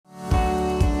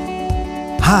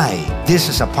Hi, this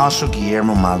is Apostle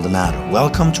Guillermo Maldonado.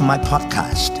 Welcome to my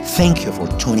podcast. Thank you for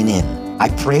tuning in. I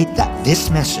pray that this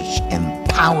message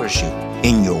empowers you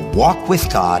in your walk with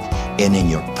God and in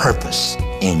your purpose.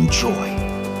 Enjoy.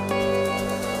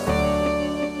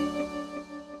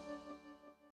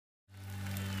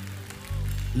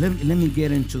 Let me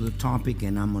get into the topic,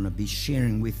 and I'm going to be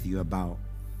sharing with you about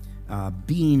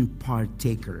being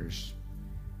partakers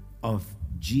of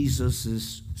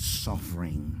Jesus'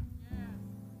 suffering.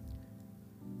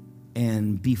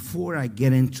 And before I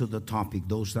get into the topic,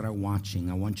 those that are watching,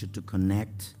 I want you to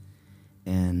connect,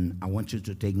 and I want you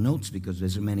to take notes, because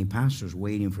there's many pastors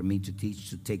waiting for me to teach,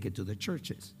 to take it to the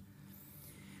churches.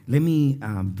 Let me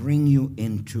bring you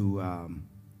into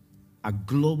a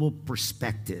global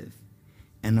perspective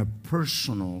and a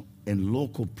personal and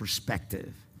local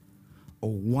perspective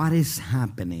of what is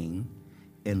happening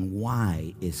and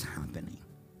why it's happening.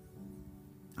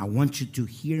 I want you to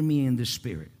hear me in the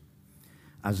spirit.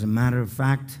 As a matter of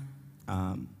fact,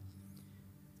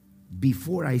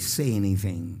 before I say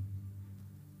anything,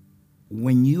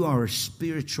 when you are a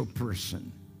spiritual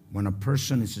person, when a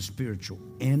person is spiritual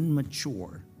and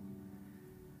mature,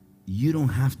 you don't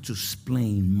have to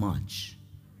explain much.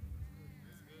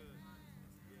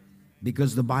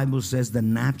 Because the Bible says the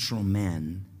natural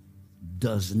man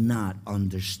does not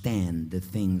understand the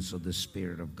things of the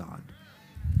Spirit of God.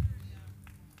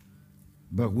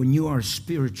 But when you are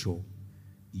spiritual,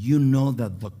 you know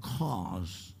that the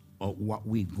cause of what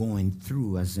we're going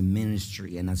through as a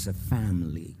ministry and as a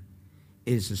family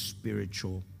is a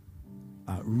spiritual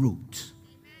root.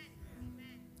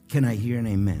 Can I hear an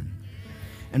amen?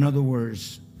 In other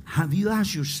words, have you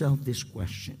asked yourself this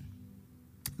question?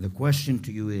 The question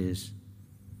to you is,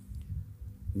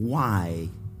 why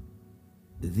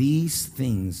these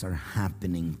things are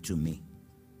happening to me?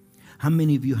 How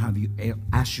many of you have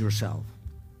asked yourself?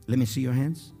 Let me see your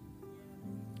hands.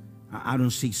 I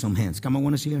don't see some hands. Come on, I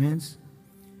want to see your hands.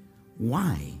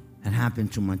 Why it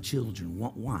happened to my children?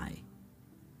 Why?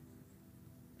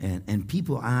 And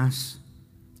people ask,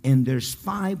 and there's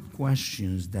 5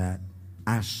 questions that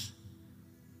as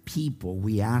people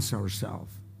we ask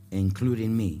ourselves,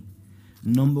 including me.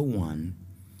 Number 1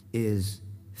 is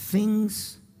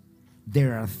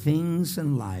there are things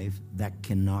in life that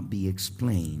cannot be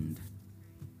explained.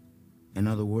 In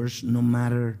other words, no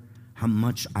matter how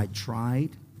much I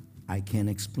tried, I can't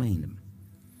explain them.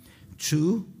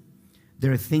 2,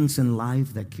 there are things in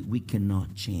life that we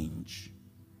cannot change.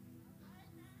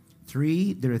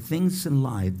 3, there are things in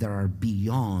life that are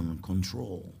beyond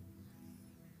control,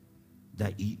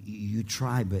 that you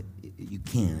try but you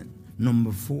can't.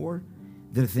 Number 4,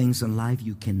 there are things in life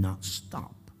you cannot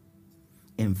stop.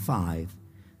 And 5,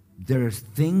 there are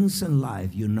things in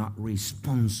life you're not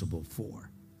responsible for.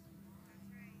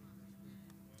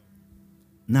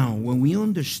 Now, when we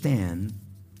understand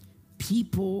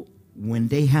people, when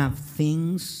they have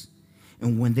things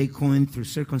and when they're going through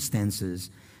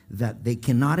circumstances that they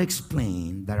cannot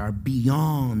explain, that are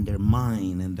beyond their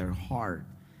mind and their heart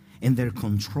and their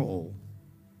control,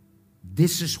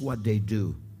 this is what they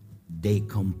do. They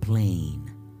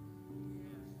complain.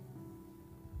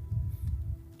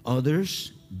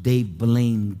 Others, they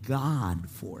blame God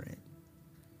for it.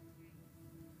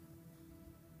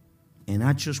 And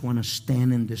I just want to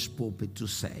stand in this pulpit to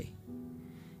say,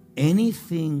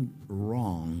 anything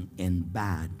wrong and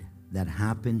bad that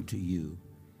happened to you,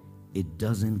 it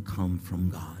doesn't come from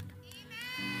God.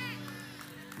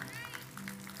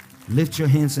 Lift your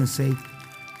hands and say,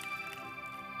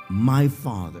 my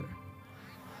Father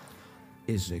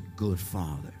is a good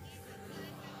Father.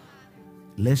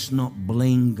 Let's not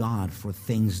blame God for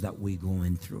things that we're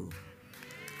going through.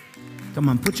 Come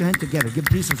on, put your hand together. Give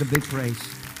Jesus a big praise.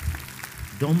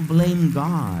 Don't blame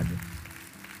God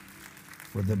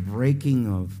for the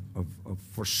breaking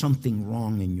for something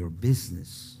wrong in your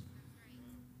business.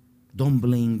 Don't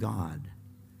blame God.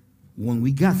 When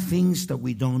we got things that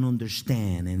we don't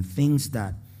understand and things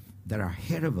that are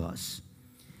ahead of us,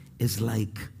 it's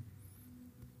like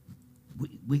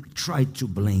we try to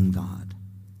blame God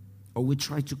or we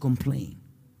try to complain.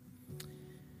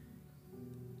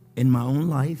 In my own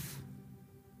life,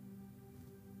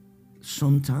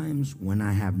 sometimes when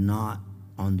I have not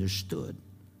understood,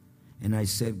 and I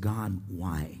said, God,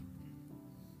 why?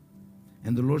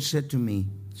 And the Lord said to me,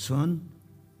 son,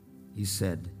 he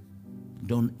said,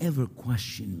 don't ever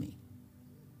question me,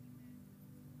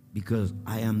 because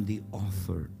I am the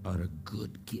author of a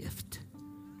good gift.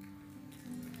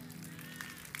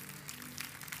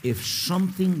 If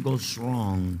something goes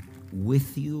wrong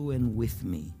with you and with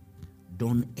me,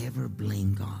 don't ever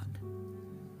blame God.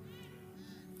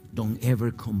 Don't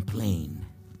ever complain.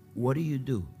 what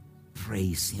do?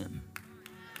 Praise Him.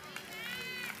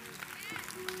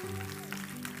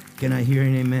 Can I hear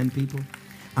an amen, people?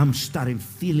 I'm starting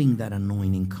feeling that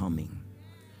anointing coming.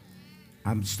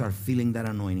 I'm start feeling that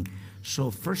anointing.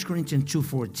 So 1 Corinthians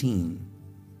 2:14,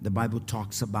 the Bible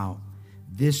talks about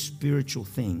this spiritual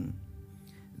thing,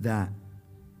 that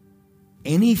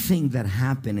anything that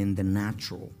happened in the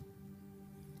natural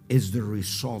is the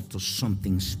result of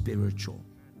something spiritual.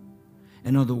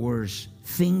 In other words,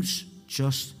 things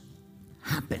just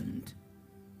happened.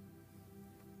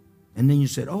 And then you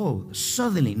said, oh,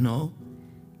 suddenly. No,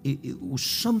 it was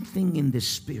something in the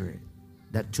spirit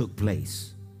that took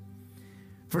place.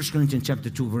 1 Corinthians chapter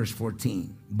 2, verse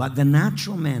 14. But the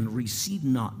natural man received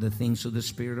not the things of the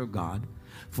Spirit of God,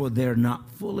 for they're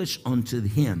not foolish unto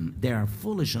him. They are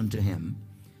foolish unto him.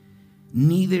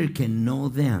 Neither can know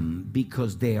them,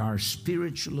 because they are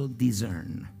spiritually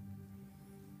discerned.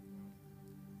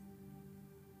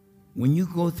 When you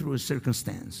go through a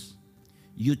circumstance,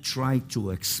 you try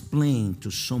to explain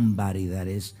to somebody that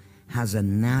has a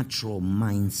natural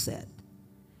mindset,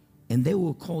 and they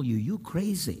will call you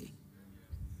crazy.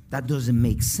 That doesn't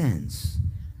make sense,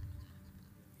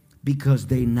 because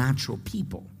they're natural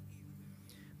people.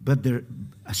 But they're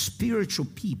a spiritual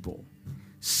people,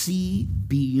 see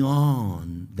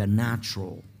beyond the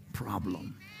natural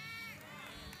problem.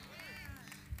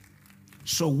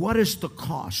 So what is the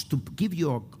cost? To give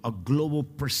you a global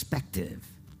perspective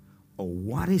of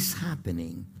what is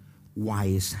happening, why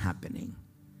it's happening.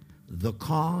 The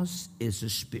cause is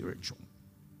spiritual.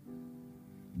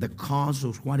 The cause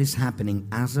of what is happening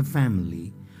as a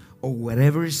family, or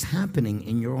whatever is happening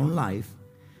in your own life,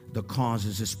 the cause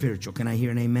is spiritual. Can I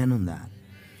hear an amen on that?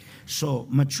 So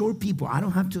mature people, I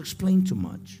don't have to explain too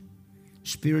much.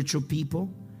 Spiritual people,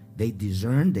 they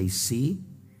discern, they see.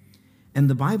 And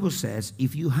the Bible says,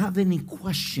 if you have any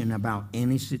question about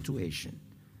any situation,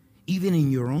 even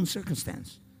in your own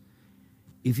circumstance,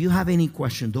 if you have any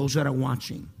question, those that are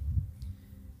watching,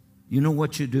 you know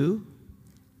what you do?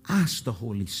 Ask the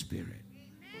Holy Spirit.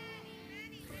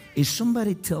 If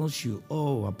somebody tells you,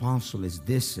 oh, apostle is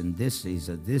this and this, is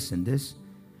a this and this,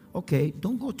 okay,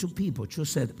 don't go to people.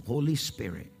 Just say, Holy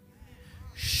Spirit,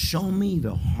 show me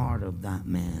the heart of that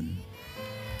man.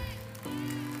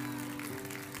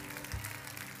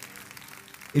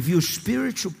 If you're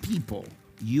spiritual people,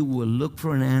 you will look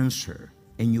for an answer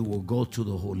and you will go to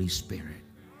the Holy Spirit.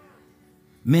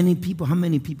 Many people, how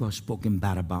many people have spoken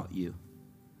bad about you?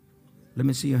 Let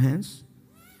me see your hands.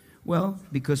 Well,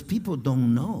 because people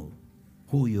don't know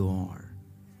who you are.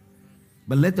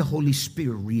 But let the Holy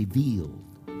Spirit reveal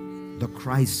the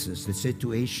crisis, the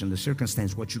situation, the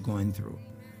circumstance, what you're going through.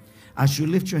 As you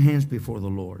lift your hands before the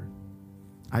Lord,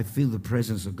 I feel the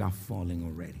presence of God falling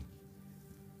already.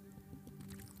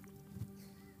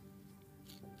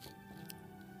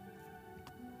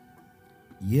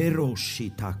 Do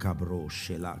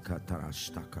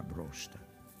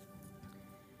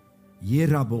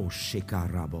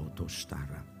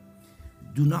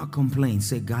not complain.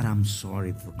 Say, God, I'm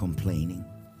sorry for complaining.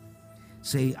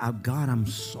 Say, God, I'm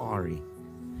sorry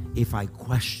if I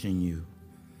question you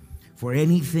for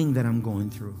anything that I'm going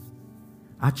through.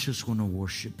 I just want to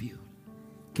worship you.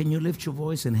 Can you lift your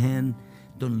voice and hand?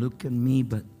 Don't look at me,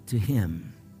 but to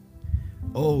Him.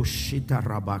 Oh,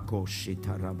 shitarabako,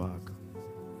 shitarabaka.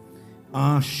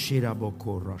 Ah,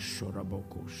 shiraboko,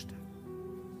 rashorabokosta.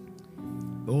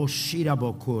 Oh,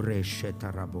 shiraboko,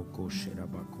 reshetaraboko,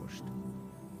 shirabakosta.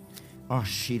 Ah,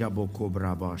 shiraboko,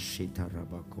 brava,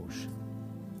 shitarabakosha.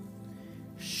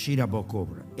 Shiraboko.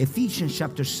 Ephesians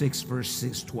chapter 6,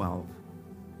 verse 12.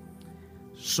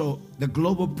 So, the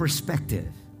global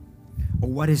perspective of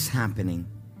what is happening,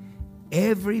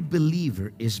 every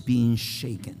believer is being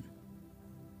shaken.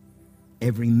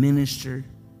 Every minister,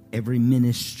 every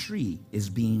ministry is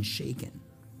being shaken.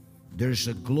 There's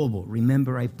a global.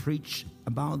 Remember I preached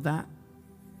about that?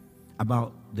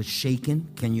 About the shaking.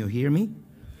 Can you hear me?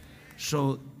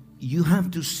 So you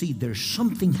have to see there's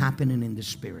something happening in the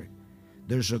spirit.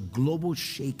 There's a global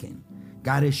shaking.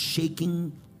 God is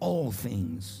shaking all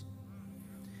things.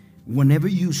 Whenever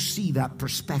you see that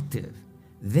perspective,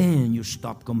 then you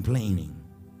stop complaining.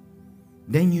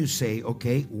 Then you say,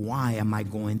 okay, why am I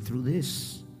going through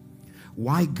this?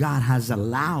 Why God has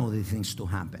allowed these things to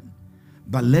happen?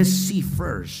 But let's see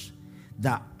first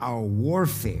that our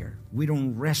warfare, we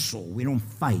don't wrestle, we don't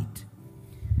fight.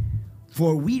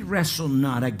 For we wrestle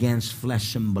not against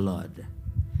flesh and blood.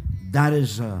 That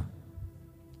is a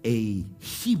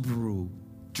Hebrew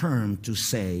term to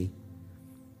say,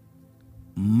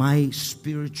 my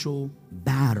spiritual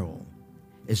battle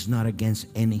is not against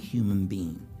any human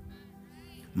being.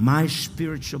 My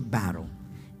spiritual battle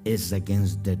is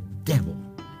against the devil.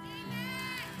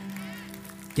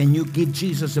 Can you give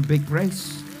Jesus a big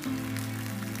praise?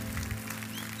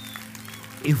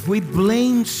 If we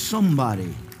blame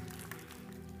somebody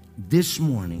this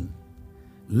morning,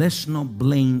 let's not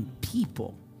blame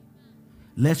people.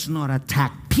 Let's not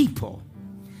attack people.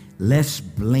 Let's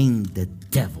blame the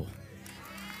devil.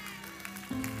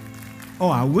 Oh,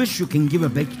 I wish you can give a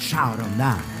big shout on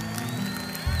that.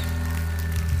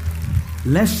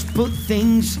 Let's put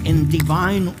things in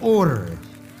divine order.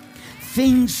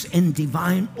 Things in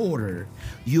divine order.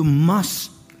 You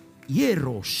must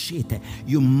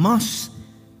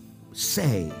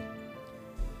say,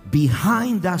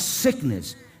 behind that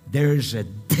sickness, there's a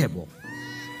devil.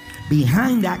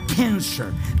 Behind that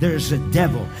cancer, there's a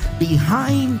devil.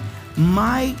 Behind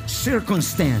my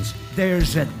circumstance,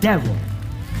 there's a devil.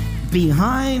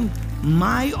 Behind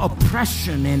my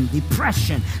oppression and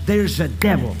depression, there's a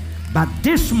devil. But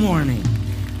this morning,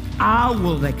 I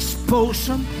will expose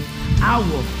them. I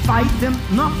will fight them.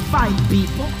 Not fight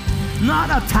people, not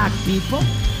attack people,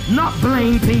 not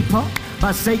blame people,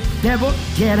 but say, devil,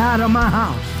 get out of my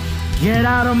house. Get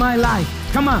out of my life.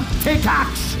 Come on, take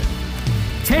action.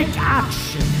 Take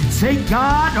action. Say,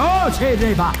 God,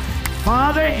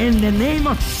 Father, in the name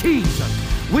of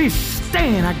Jesus, we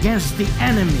stand against the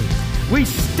enemy. We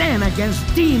stand against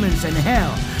demons in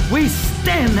hell. We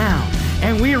stand now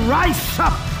and we rise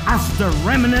up as the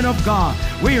remnant of God.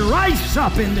 We rise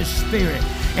up in the Spirit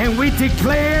and we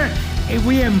declare and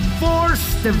we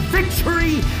enforce the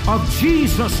victory of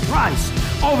Jesus Christ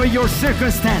over your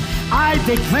circumstance. I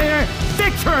declare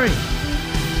victory.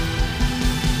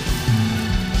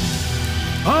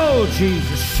 Oh,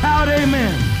 Jesus, shout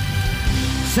amen.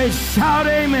 Say, shout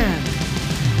amen.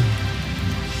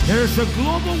 There's a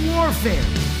global warfare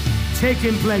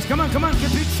taking place. Come on,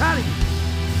 keep shouting.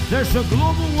 There's a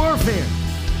global warfare.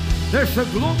 There's a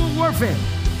global warfare.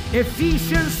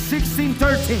 Ephesians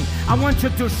 16:13. I want you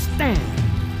to stand.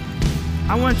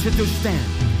 I want you to stand.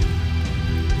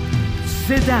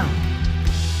 Sit down.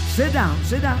 Sit down.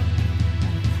 Sit down.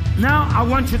 Now I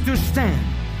want you to stand.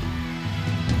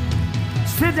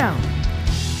 Sit down.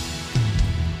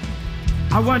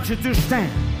 I want you to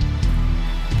stand.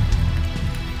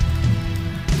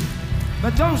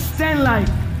 But don't stand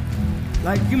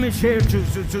like give me a chair to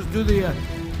do the,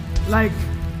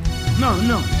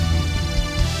 no.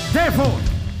 Therefore,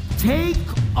 take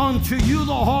unto you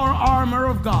the whole armor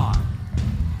of God,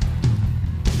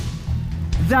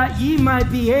 that ye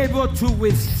might be able to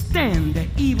withstand the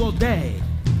evil day.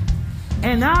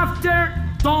 And after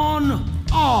done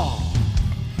all,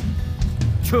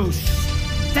 to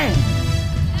stand.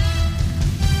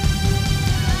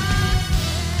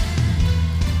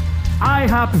 I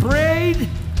have prayed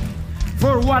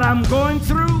for what I'm going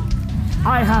through.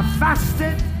 I have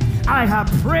fasted. I have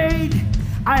prayed.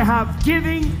 I have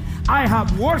given. I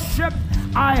have worshiped.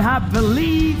 I have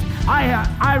believed.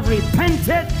 I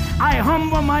repented. I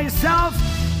humble myself.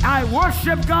 I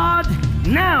worship God.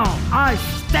 Now I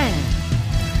stand.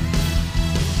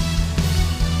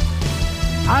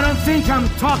 I don't think I'm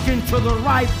talking to the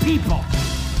right people.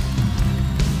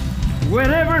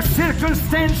 Whatever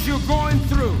circumstance you're going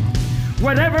through,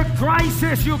 whatever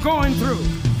crisis you're going through,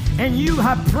 and you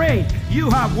have prayed, you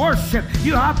have worshiped,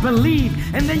 you have believed,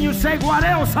 and then you say, what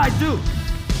else I do?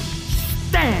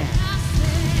 Stand.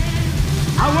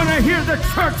 I want to hear the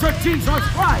church of Jesus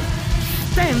Christ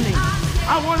standing.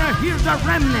 I want to hear the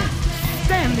remnant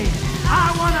standing.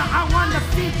 I want the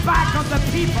feedback of the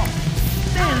people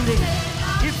standing.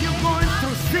 If you're going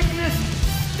through sickness,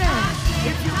 stand.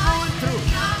 If you're going through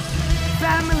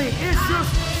family issues,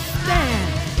 stand.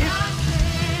 If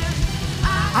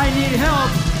I need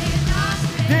help,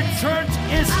 this church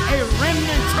is a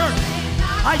remnant church.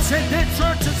 I said this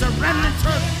church is a remnant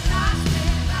church.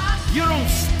 You don't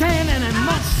stand in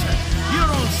emotion. You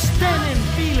don't stand in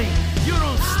feeling. You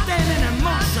don't stand in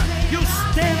emotion. You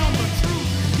stand on the truth.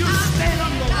 You stand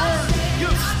on the word. You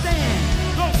stand.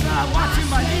 Those that are watching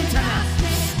by internet,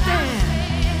 stand.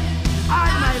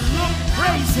 I may look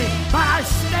crazy, but I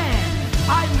stand.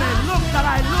 I may look that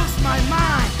I lose my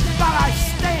mind, but I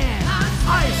stand.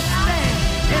 I stand.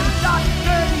 And that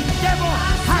dirty devil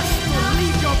has to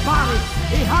leave your body.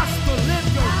 He has to leave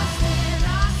your body.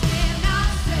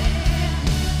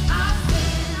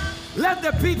 Let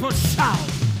the people shout.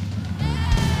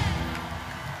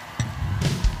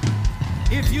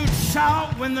 If you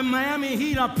shout when the Miami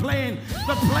Heat are playing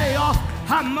the playoff,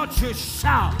 how much you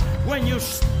shout when you're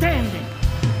standing.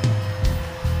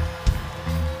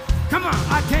 Come on,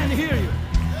 I can't hear you.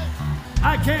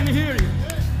 I can't hear you.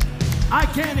 I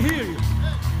can't hear you.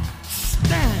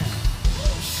 Stand,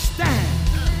 stand,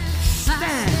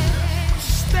 stand.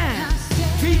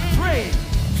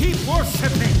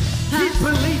 worshiping. Keep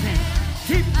believing.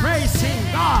 Keep praising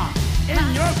God in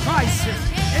your crisis,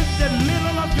 in the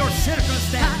middle of your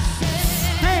circumstance.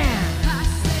 Stand.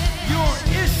 Your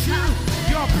issue,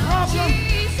 your problem,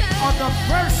 or the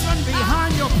person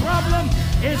behind your problem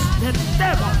is the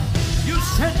devil. You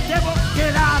said, devil,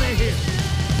 get out of here.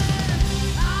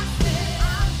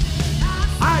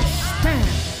 I stand.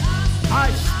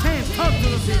 I stand. Talk to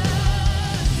the people.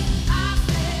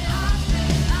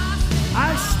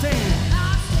 I stand.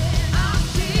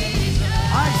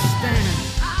 I stand.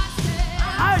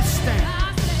 I stand.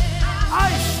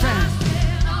 I stand.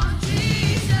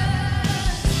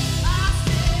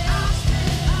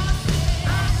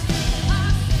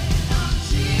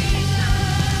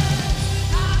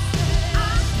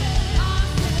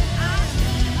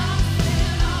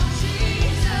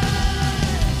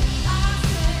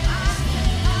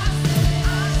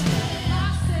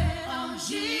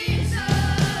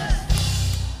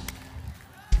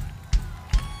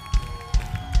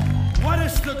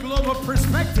 The global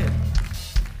perspective.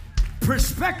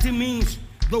 Perspective means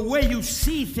the way you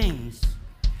see things.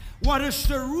 What is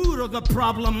the root of the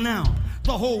problem now?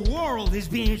 The whole world is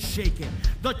being shaken.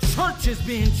 The church is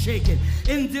being shaken.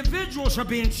 Individuals are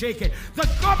being shaken. The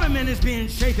government is being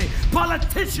shaken.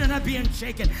 Politicians are being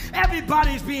shaken.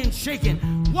 Everybody is being shaken.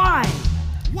 Why?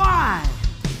 Why?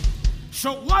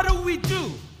 So what do we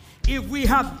do if we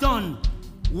have done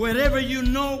whatever you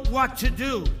know what to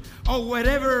do, or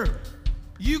whatever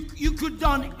you could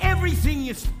done everything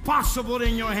is possible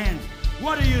in your hands?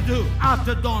 What do you do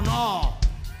after done all?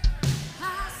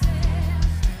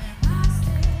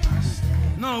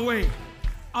 No, wait.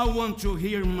 I want to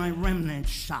hear my remnant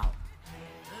shout.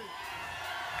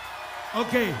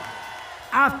 Okay.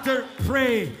 After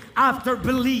pray, after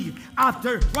believe,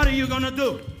 after, what are you going to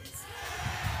do?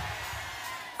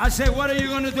 I say, what are you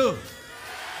going to do?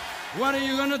 What are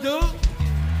you going to do?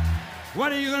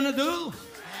 What are you going to do?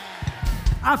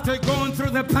 After going through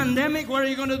the pandemic, what are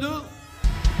you going to do?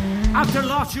 After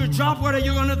lost your job, what are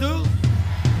you going to do?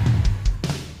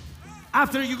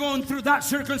 After you're going through that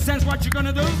circumstance, what you going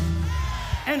to do?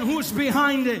 And who's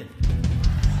behind it?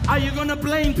 Are you going to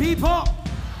blame people?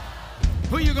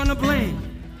 Who are you going to blame?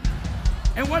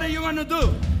 And what are you going to do?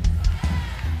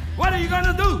 What are you going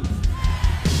to do?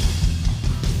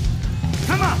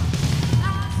 Come on.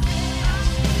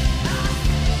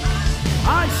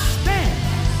 I stand.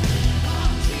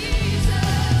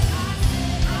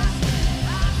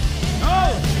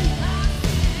 Oh.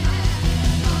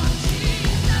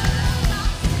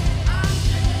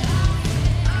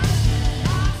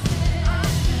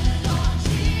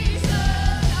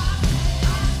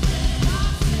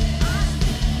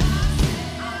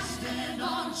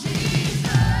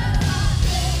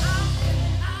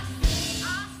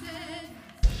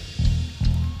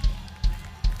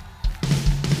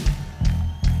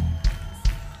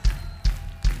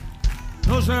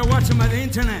 Those that are watching by the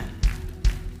internet,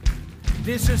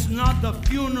 this is not the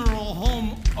funeral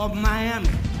home of Miami.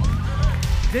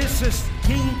 This is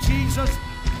King Jesus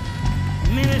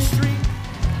Ministry,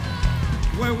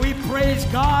 where we praise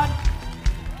God.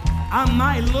 I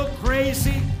might look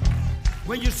crazy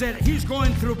when you said he's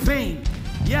going through pain.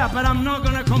 Yeah, but I'm not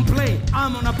going to complain.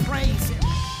 I'm going to praise him.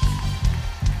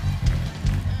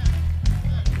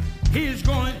 He is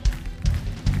going.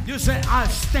 You say, I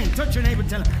stand. Touch your neighbor and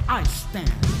tell him, I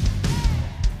stand.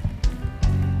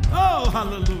 Oh,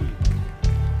 hallelujah.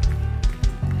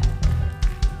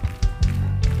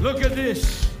 Look at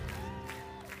this.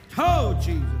 Oh,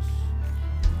 Jesus.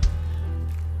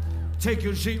 Take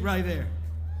your seat right there.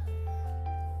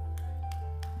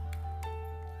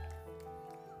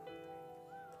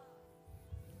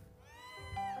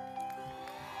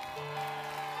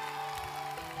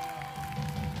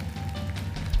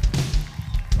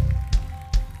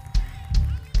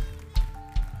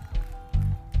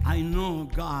 I know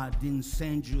God didn't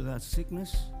send you that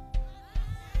sickness.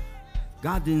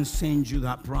 God didn't send you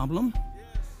that problem.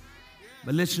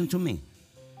 But listen to me.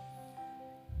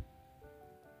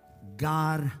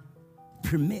 God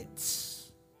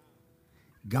permits.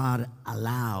 God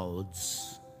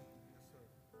allows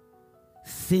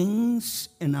things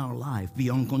in our life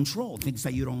beyond control, things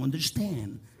that you don't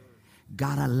understand.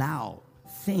 God allows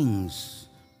things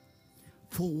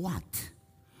for what?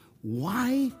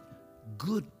 Why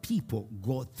good people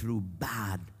go through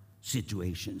bad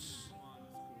situations?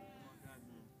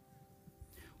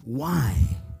 Why?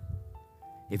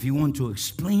 If you want to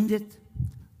explain it,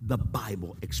 the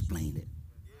Bible explained it.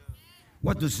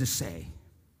 What does it say?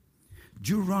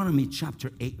 Deuteronomy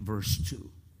chapter 8 verse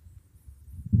 2.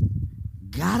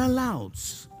 God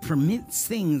allows, permits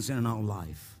things in our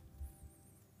life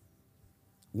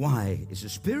Why? Is it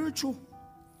spiritual?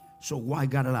 So why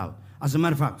God allowed? As a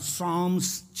matter of fact,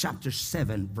 Psalms chapter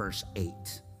 7, verse 8.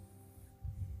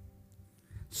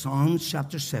 Psalms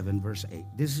chapter 7, verse 8.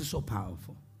 This is so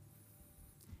powerful.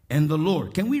 And the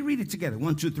Lord, can we read it together?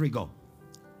 1, 2, 3, go.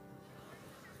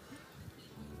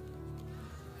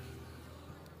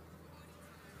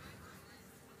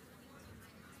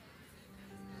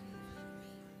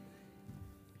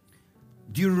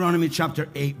 Deuteronomy chapter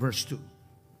 8, verse 2.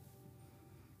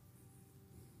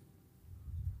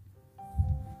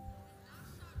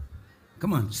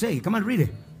 Come on, say it. Come on, read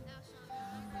it.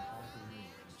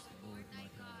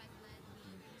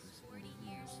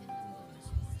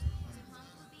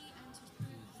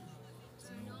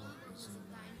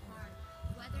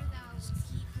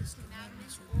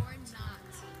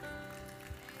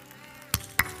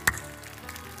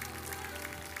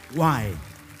 Why?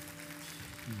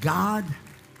 God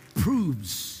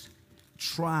proves,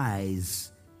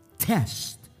 tries,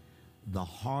 tests the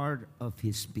heart of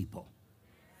his people.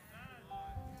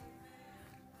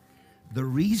 The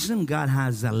reason God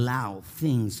has allowed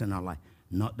things in our life,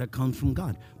 not that comes from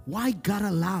God. Why God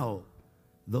allow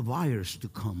the virus to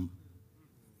come?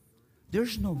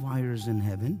 There's no virus in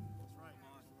heaven.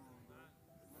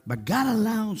 But God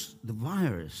allows the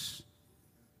virus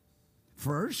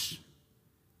first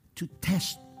to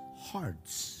test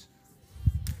hearts.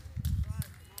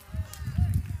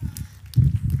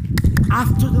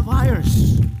 After the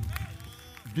virus,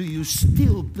 do you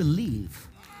still believe?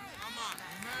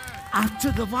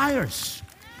 After the virus,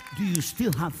 do you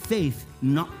still have faith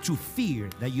not to fear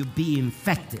that you be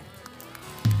infected?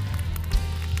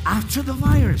 After the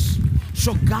virus,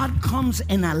 so God comes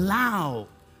and allow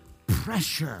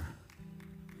pressure.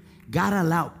 God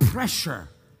allowed pressure.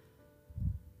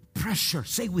 Pressure,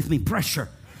 say with me, pressure.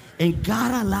 And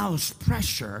God allows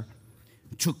pressure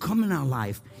to come in our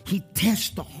life. He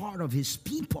tests the heart of his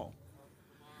people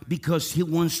because he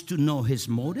wants to know his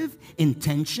motive,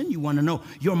 intention. You want to know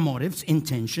your motives,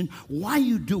 intention, why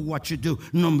you do what you do.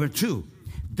 Number two,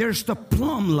 there's the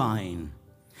plumb line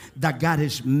that God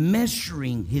is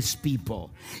measuring his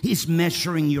people. He's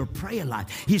measuring your prayer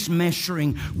life. He's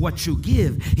measuring what you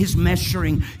give. He's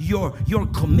measuring your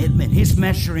commitment. He's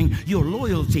measuring your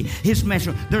loyalty. He's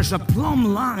measuring. There's a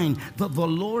plumb line that the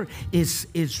Lord is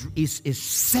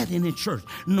setting in church.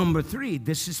 Number three,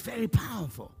 this is very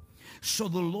powerful. So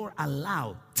the Lord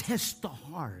allowed, test the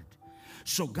heart.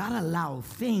 So God allowed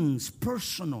things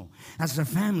personal as a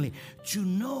family to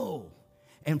know,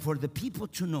 and for the people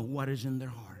to know what is in their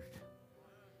heart.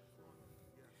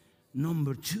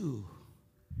 Number two,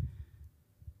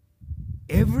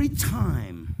 every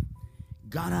time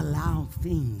God allowed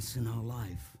things in our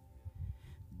life,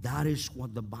 that is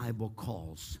what the Bible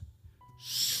calls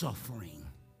suffering.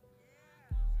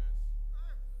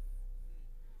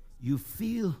 You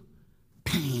feel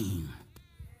pain,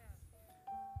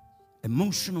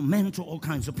 emotional, mental, all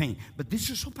kinds of pain. But this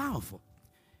is so powerful.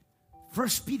 1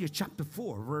 Peter chapter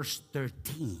 4, verse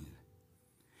 13.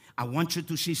 I want you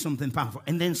to see something powerful.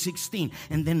 And then 16,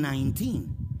 and then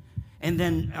 19. And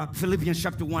then Philippians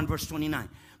chapter 1, verse 29.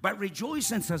 But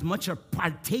rejoice in as much as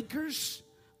partakers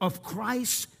of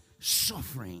Christ's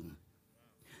suffering.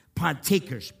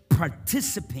 Partakers,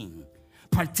 participating,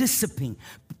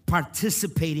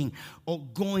 or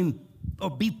going,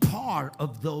 or be part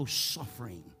of those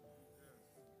suffering.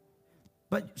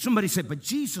 But somebody said, but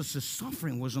Jesus'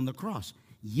 suffering was on the cross.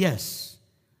 Yes,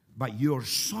 but your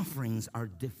sufferings are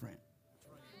different.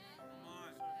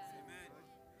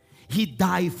 He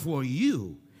died for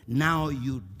you. Now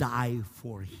you die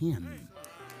for him.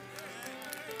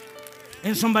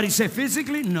 And somebody said,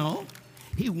 physically? No.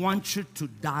 He wants you to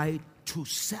die to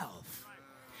self.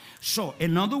 So,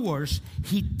 in other words,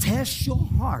 he tests your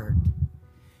heart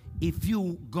if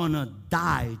you're gonna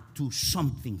die to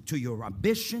something, to your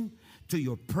ambition, to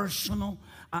your personal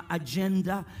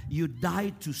agenda. You die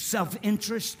to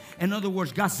self-interest. In other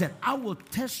words, God said, I will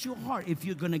test your heart if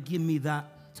you're gonna give me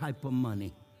that type of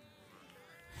money.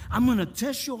 I'm gonna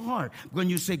test your heart. When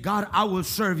you say, God, I will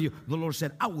serve you, the Lord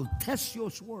said, I will test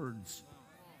your words.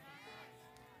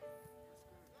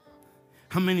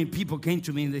 How many people came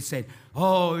to me and they said,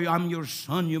 oh, I'm your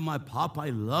son, you're my papa, I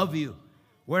love you.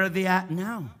 Where are they at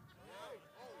now?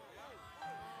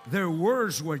 Their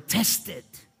words were tested.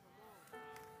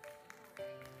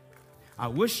 I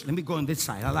wish, let me go on this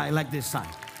side. I like this side.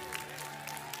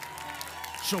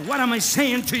 So what am I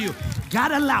saying to you?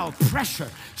 God allowed pressure.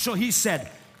 So he said,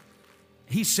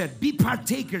 be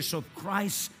partakers of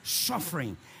Christ's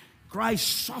suffering.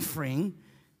 Christ's suffering,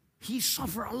 he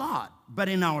suffered a lot. But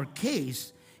in our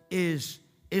case, is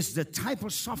the type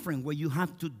of suffering where you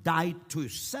have to die to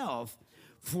yourself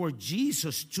for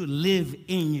Jesus to live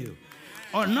in you.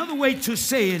 Or another way to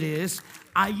say it is,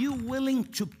 are you willing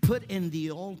to put in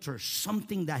the altar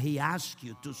something that he asked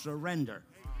you to surrender?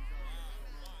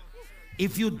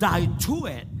 If you die to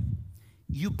it,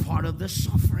 you're part of the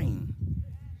suffering.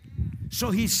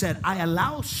 So he said, I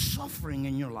allow suffering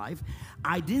in your life.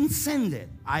 I didn't send it.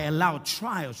 I allow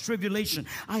trials, tribulation.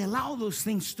 I allow those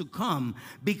things to come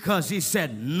because he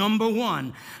said, number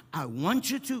one, I want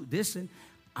you to, listen,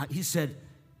 he said,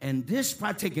 and this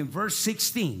partake in verse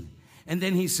 16. And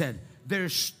then he said,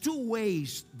 there's two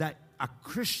ways that a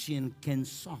Christian can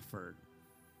suffer.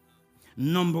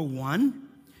 Number one,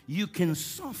 you can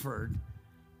suffer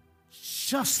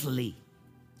justly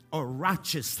or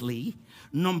righteously.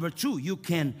 Number two, you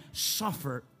can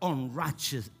suffer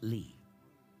unrighteously.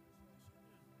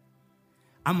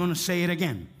 I'm going to say it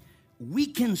again. We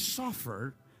can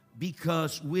suffer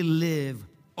because we live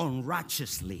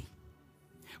unrighteously.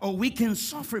 Or we can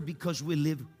suffer because we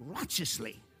live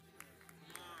righteously.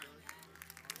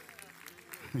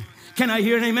 Can I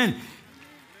hear an amen?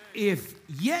 If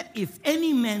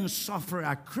any man suffer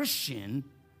a Christian,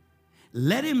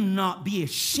 let him not be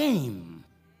ashamed.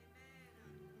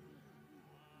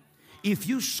 If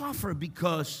you suffer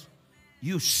because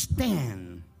you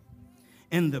stand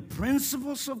in the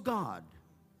principles of God,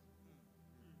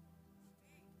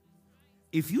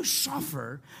 if you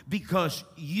suffer because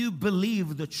you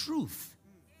believe the truth,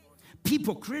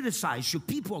 people criticize you,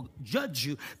 people judge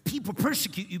you, people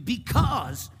persecute you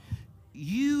because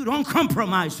you don't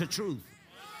compromise the truth.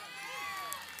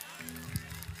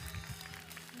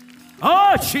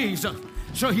 Oh, Jesus.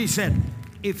 So he said,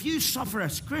 if you suffer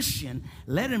as Christian,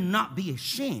 let him not be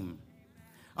ashamed.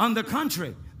 On the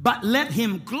contrary, but let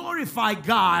him glorify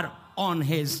God on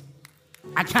his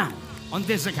account, on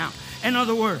this account. In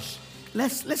other words,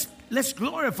 let's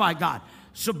glorify God.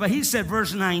 So, but he said,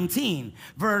 verse 19,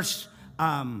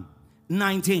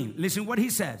 listen what he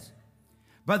says.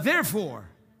 But therefore,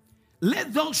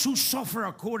 let those who suffer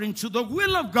according to the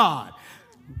will of God.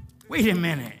 Wait a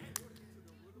minute.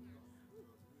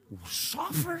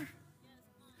 Suffer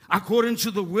according to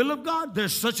the will of God?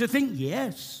 There's such a thing?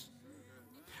 Yes.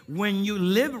 When you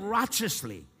live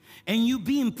righteously and you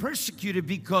being persecuted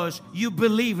because you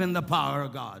believe in the power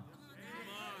of God.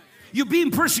 You're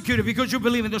being persecuted because you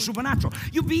believe in the supernatural.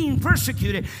 You're being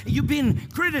persecuted. You're being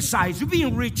criticized. You're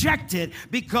being rejected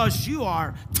because you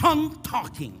are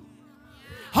tongue-talking,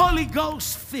 Holy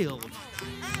Ghost filled,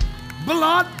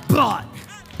 blood,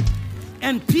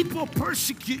 and people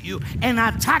persecute you and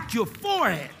attack you for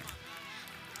it.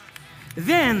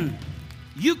 Then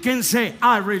you can say,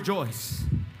 I rejoice.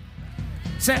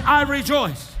 Say, I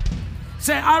rejoice.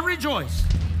 Say, I rejoice.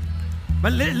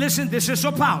 But listen, this is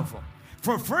so powerful.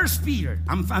 For 1 Peter,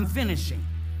 I'm finishing.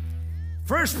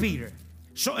 1 Peter.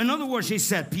 So in other words,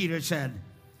 Peter said,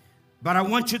 but I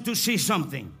want you to see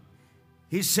something.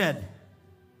 He said,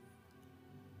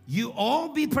 you all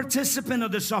be participant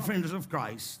of the sufferings of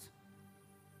Christ.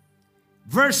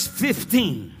 Verse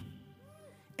 15.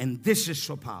 And this is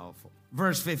so powerful.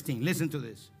 Verse 15, listen to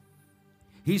this.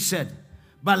 He said,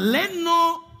 but let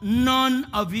none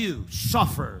of you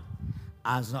suffer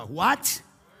as a what?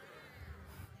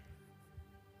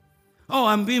 Oh,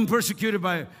 I'm being persecuted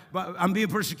I'm being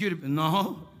persecuted.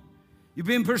 No, you're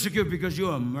being persecuted because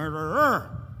you're a murderer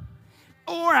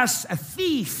or as a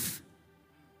thief.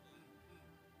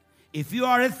 If you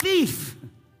are a thief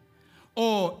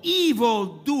or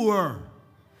evildoer,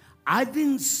 I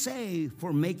didn't say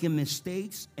for making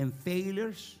mistakes and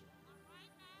failures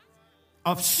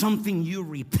of something you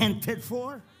repented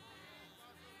for.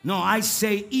 No, I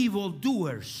say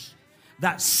evildoers,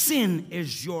 that sin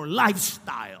is your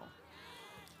lifestyle.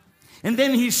 And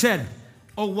then he said,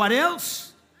 oh, what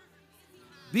else?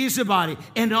 Busybody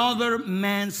and other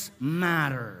man's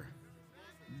matter.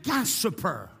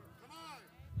 Gossiper.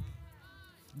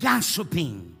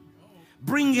 Gossiping.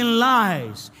 Bringing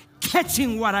lies.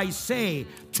 Catching what I say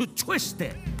to twist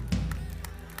it.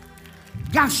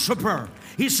 Gossiper.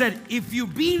 He said, if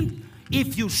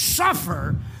you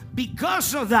suffer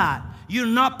because of that, you're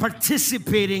not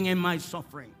participating in my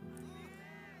suffering.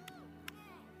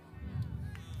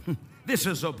 This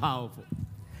is so powerful.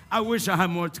 I wish I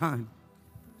had more time.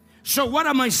 So what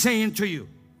am I saying to you?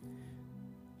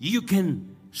 You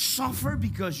can suffer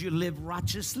because you live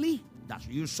righteously. That's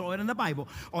you saw it in the Bible.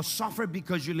 Or suffer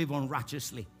because you live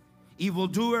unrighteously.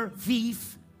 Evildoer,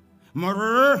 thief,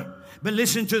 murderer. But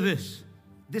listen to this.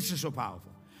 This is so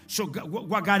powerful. So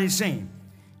what God is saying,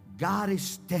 God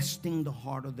is testing the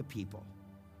heart of the people.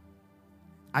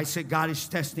 I said God is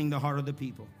testing the heart of the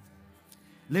people.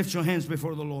 Lift your hands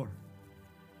before the Lord.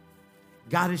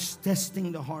 God is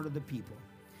testing the heart of the people.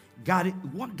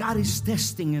 what God is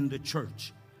testing in the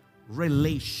church?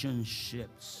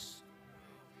 Relationships.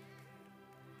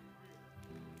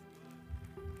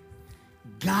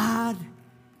 God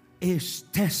is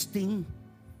testing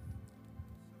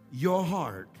your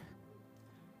heart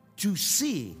to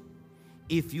see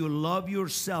if you love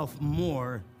yourself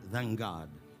more than God.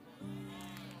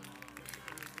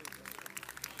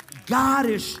 God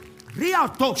is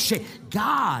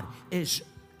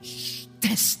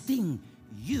testing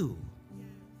you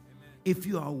if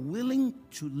you are willing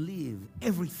to leave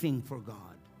everything for God.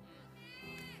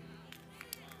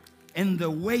 And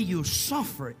the way you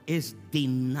suffer is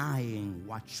denying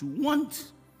what you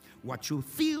want, what you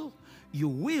feel. You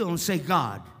will say,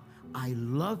 God, I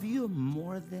love you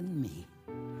more than me.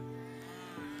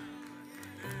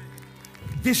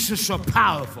 This is so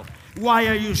powerful. Why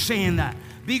are you saying that?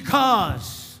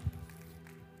 Because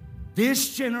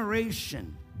this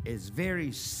generation is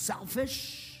very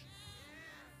selfish,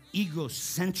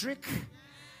 egocentric,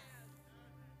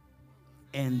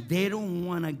 and they don't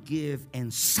want to give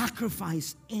and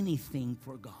sacrifice anything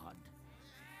for God.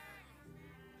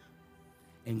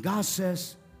 And God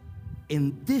says,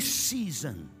 in this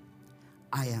season,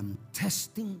 I am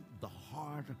testing the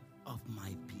heart of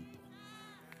my people.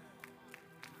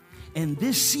 In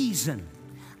this season,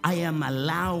 I am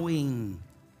allowing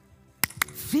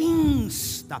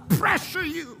things that pressure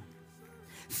you,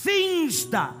 things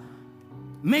that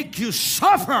make you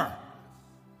suffer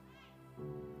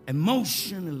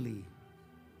emotionally,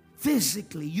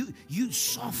 physically. You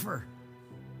suffer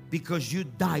because you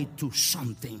died to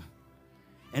something.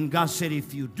 And God said,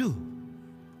 if you do,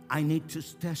 I need to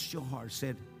test your heart.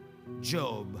 Said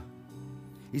Job.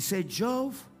 He said,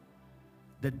 Job,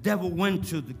 the devil went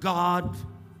to God,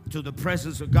 to the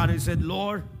presence of God. He said,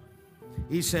 Lord,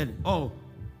 he said, oh,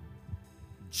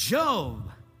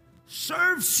 Job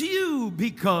serves you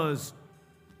because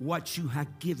what you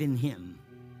have given him.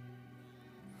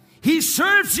 He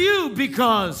serves you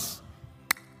because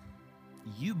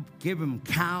you give him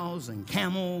cows and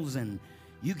camels and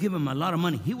you give him a lot of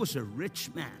money. He was a rich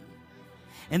man.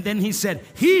 And then he said,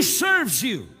 he serves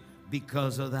you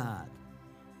because of that.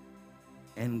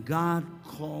 And God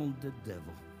called the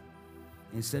devil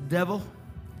and said, devil,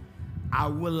 I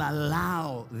will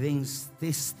allow these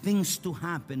things to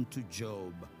happen to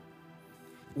Job.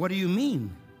 What do you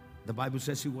mean? The Bible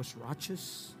says he was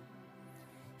righteous.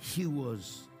 He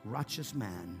was righteous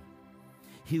man.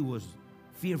 He was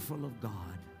fearful of God.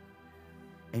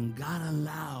 And God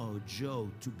allowed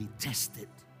Job to be tested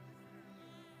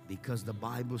because the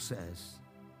Bible says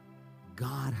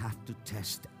God has to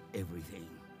test everything.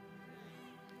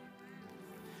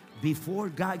 Before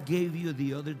God gave you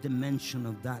the other dimension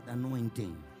of that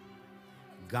anointing,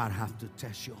 God has to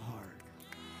test your heart.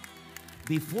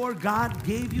 Before God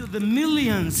gave you the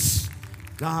millions,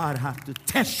 God has to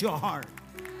test your heart.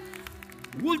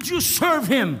 Would you serve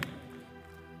him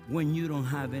when you don't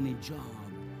have any job?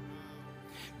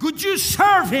 Could you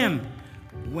serve him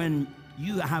when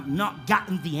you have not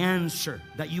gotten the answer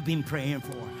that you've been praying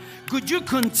for? Could you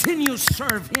continue to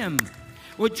serve him?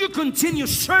 Would you continue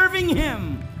serving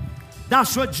him?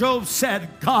 That's what Job said.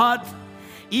 God,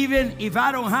 even if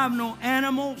I don't have no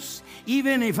animals,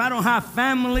 even if I don't have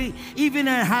family, even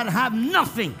if I have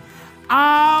nothing,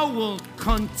 I will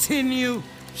continue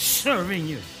serving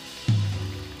you.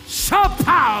 So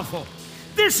powerful.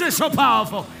 This is so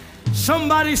powerful.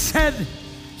 Somebody said,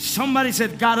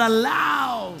 God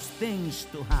allows things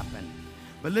to happen.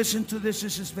 But listen to this.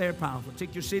 This is very powerful.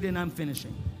 Take your seat and I'm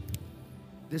finishing.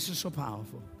 This is so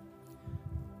powerful.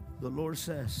 The Lord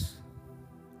says,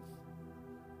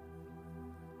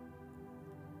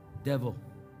 devil,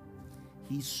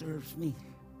 he serves me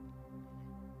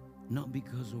not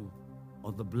because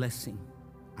of the blessing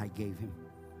I gave him.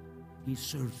 He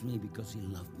serves me because he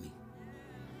loved me.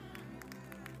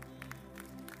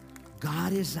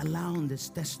 God is allowing this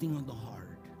testing of the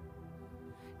heart.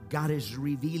 God is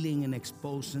revealing and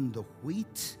exposing the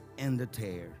wheat and the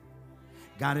tare.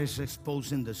 God is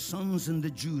exposing the sons and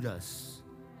the Judas.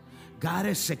 God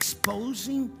is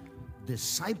exposing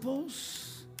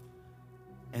disciples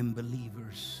and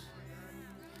believers.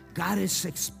 God is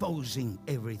exposing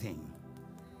everything.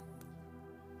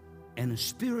 And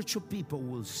spiritual people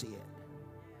will see it.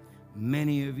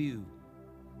 Many of you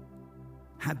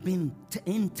have been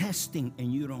in testing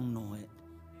and you don't know it.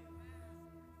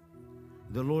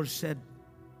 The Lord said,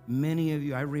 many of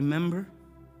you, I remember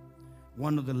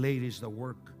one of the ladies that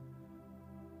work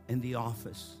in the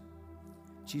office.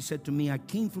 She said to me, I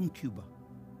came from Cuba.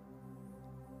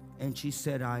 And she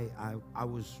said, I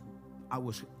was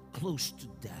close to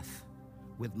death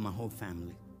with my whole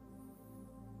family.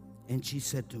 And she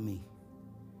said to me,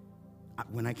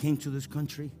 when I came to this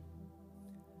country,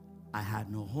 I had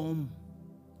no home.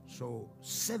 So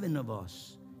 7 of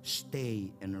us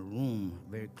stay in a room,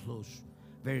 very close,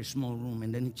 very small room.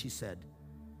 And then she said,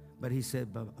 but he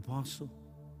said, but Apostle.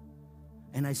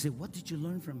 And I said, what did you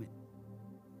learn from it?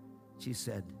 She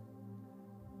said,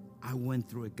 I went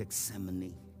through a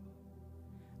Gethsemane.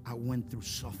 I went through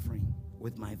suffering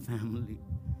with my family.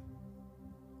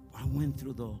 I went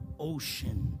through the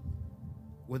ocean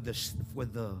with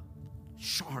the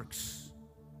sharks.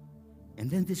 And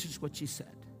then this is what she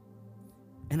said.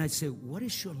 And I said, what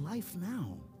is your life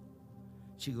now?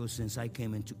 She goes, since I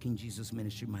came into King Jesus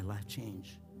Ministry, my life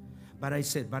changed. But I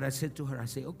said to her, I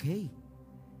say, okay.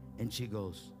 And she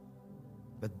goes,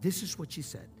 but this is what she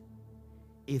said.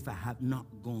 If I have not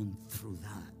gone through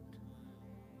that,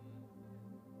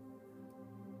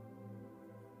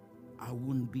 I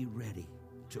wouldn't be ready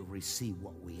to receive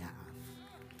what we have.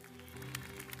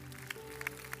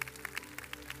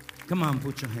 Come on,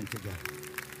 put your hand together.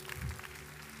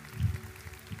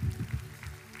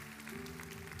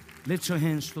 Lift your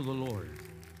hands to the Lord.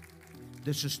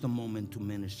 This is the moment to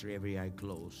minister, every eye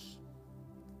closed.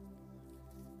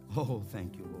 Oh,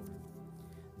 thank you, Lord.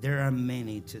 There are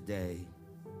many today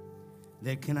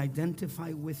that can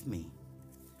identify with me.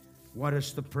 What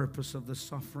is the purpose of the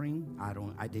suffering?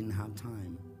 I didn't have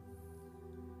time.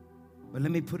 But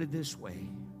let me put it this way.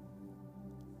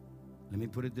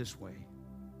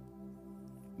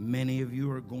 Many of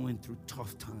you are going through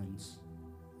tough times.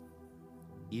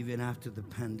 Even after the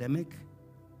pandemic,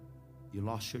 you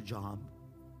lost your job.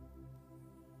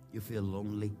 You feel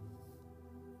lonely.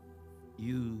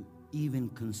 You even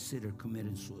consider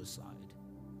committing suicide.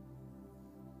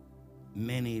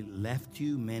 Many left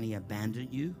you, many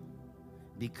abandoned you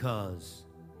because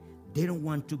they don't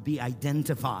want to be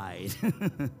identified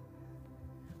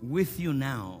with you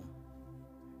now.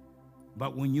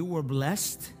 But when you were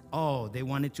blessed, oh, they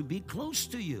wanted to be close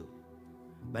to you.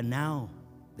 But now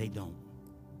they don't.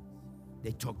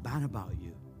 They talk bad about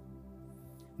you.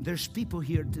 There's people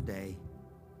here today,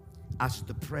 as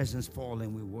the presence falls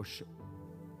and we worship.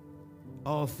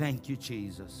 Oh, thank you,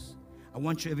 Jesus. I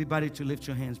want you, everybody, to lift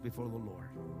your hands before the Lord.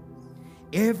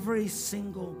 Every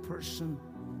single person,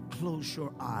 close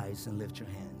your eyes and lift your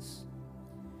hands.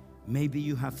 Maybe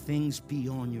you have things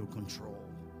beyond your control.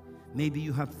 Maybe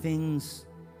you have things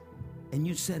and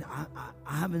you said, I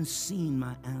haven't seen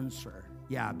my answer.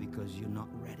 Yeah, because you're not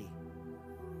ready.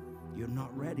 You're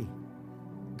not ready.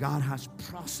 God has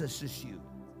processes you.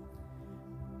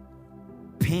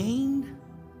 Pain,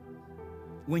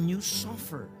 when you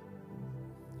suffer,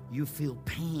 you feel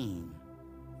pain.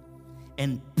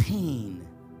 And pain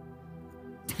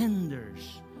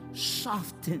tenders,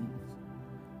 softens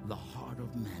the heart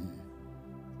of men.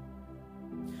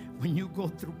 When you go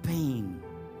through pain,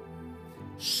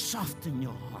 soften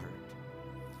your heart.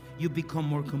 You become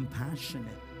more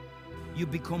compassionate. You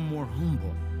become more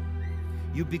humble.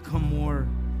 You become more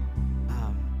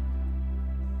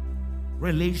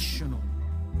relational.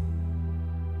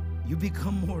 You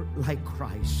become more like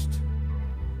Christ.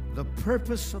 The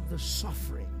purpose of the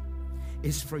suffering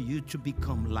is for you to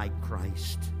become like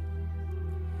Christ.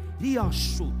 There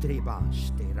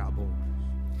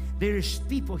is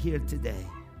people here today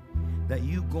that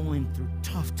you going through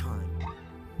tough time.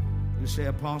 You say,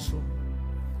 Apostle,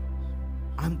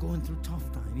 I'm going through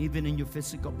tough time. Even in your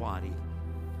physical body,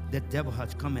 the devil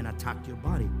has come and attacked your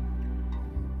body.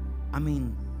 I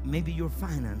mean, maybe your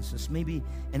finances, maybe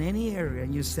in any area,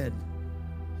 and you said,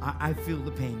 I feel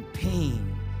the pain.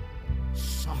 Pain,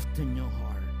 soften your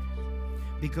heart.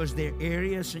 Because there are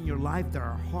areas in your life that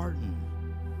are hardened.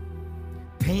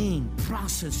 Pain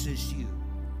processes you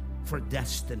for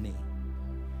destiny.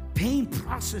 Pain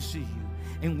processes you.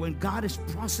 And when God is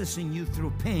processing you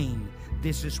through pain,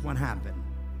 this is what happened.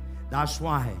 That's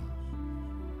why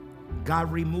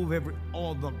God remove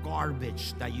all the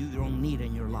garbage that you don't need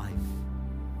in your life.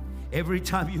 Every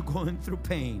time you're going through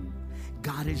pain,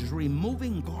 God is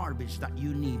removing garbage that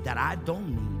you need, that I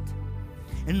don't need.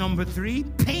 And number 3,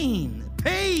 pain.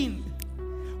 Pain.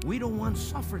 We don't want to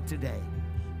suffer today.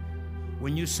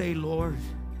 When you say, Lord,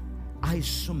 I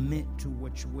submit to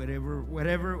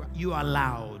whatever you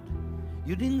allowed.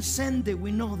 You didn't send it,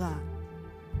 we know that.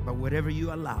 But whatever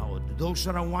you allowed, those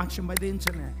that are watching by the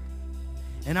internet.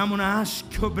 And I'm going to ask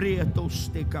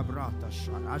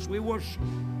as we worship.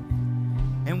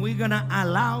 And we're going to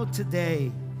allow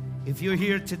today, if you're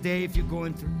here today, if you're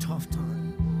going through tough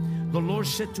time, the Lord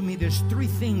said to me, there's 3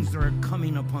 things that are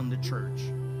coming upon the church.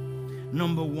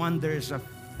 Number 1, there's a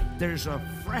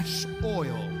fresh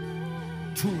oil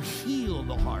to heal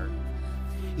the heart.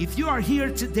 If you are here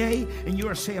today and you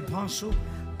are saying, Apostle,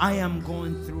 I am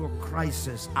going through a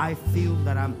crisis. I feel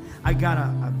that I got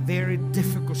a very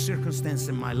difficult circumstance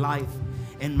in my life,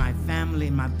 in my family,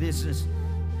 in my business.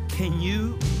 Can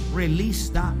you release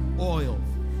that oil?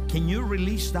 Can you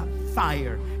release that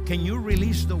fire? Can you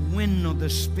release the wind of the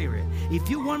Spirit? If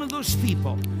you're one of those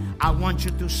people, I want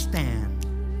you to stand.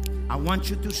 I want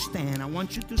you to stand. I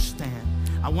want you to stand.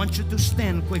 I want you to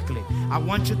stand quickly. I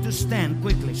want you to stand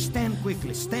quickly. Stand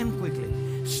quickly. Stand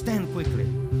quickly. Stand quickly.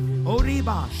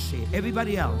 Oribashi.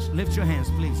 Everybody else, lift your hands,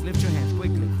 please. Lift your hands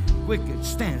quickly. Quickly.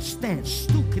 Stand. Stand.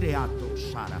 Stu creato,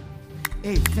 Sara.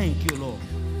 Hey, thank you, Lord.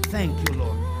 Thank you,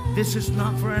 Lord. This is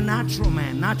not for a natural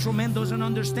man. Natural man doesn't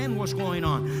understand what's going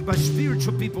on, but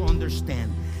spiritual people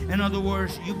understand. In other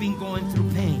words, you've been going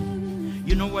through pain.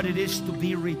 You know what it is to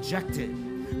be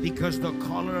rejected because the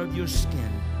color of your skin.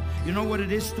 You know what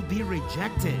it is to be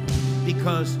rejected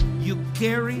because you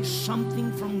carry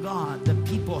something from God that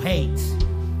people hate.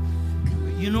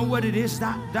 You know what it is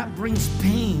that brings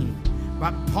pain,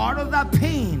 but part of that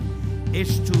pain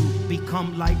is to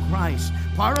become like Christ.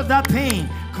 Part of that pain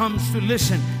comes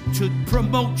to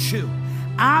promote you.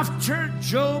 After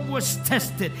Job was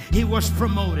tested, he was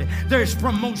promoted. There's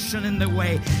promotion in the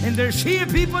way. And there's here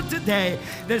people today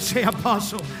that say,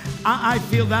 Apostle, I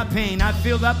feel that pain. I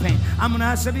feel that pain. I'm going to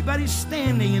ask everybody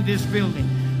standing in this building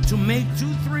to make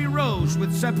 2-3 rows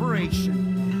with separation.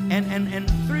 And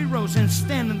 3 rows, and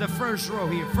stand in the first row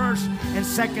here. First and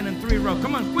second and 3 row.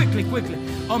 Come on, quickly, quickly.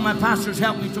 All my pastors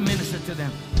help me to minister to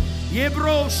them.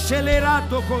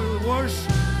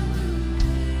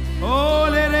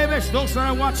 Those that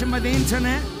are watching by the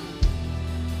internet,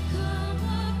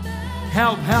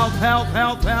 help, help, help,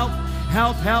 help, help,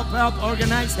 help, help, help,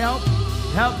 organize, help,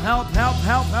 help, help, help,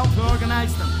 help, help to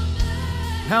organize them.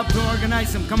 Help to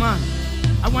organize them. Come on.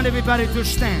 I want everybody to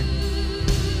stand.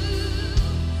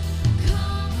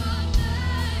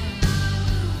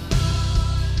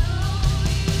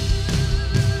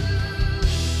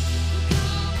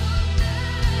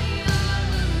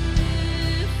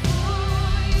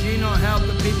 Help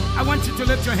the people. I want you to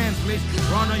lift your hands, please.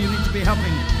 Ronald, you need to be helping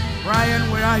me.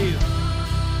 Brian, where are you?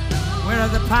 Where are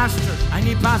the pastors? I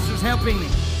need pastors helping me.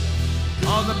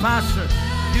 All the pastors.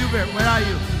 Hubert, where are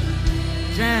you?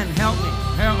 Jan, help me.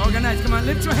 Help, organize. Come on,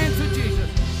 lift your hands to Jesus.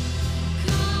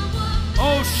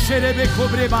 Oh,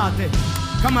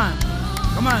 come on.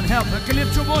 Come on, help. Okay,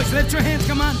 lift your voice. Lift your hands.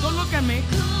 Come on. Don't look at me.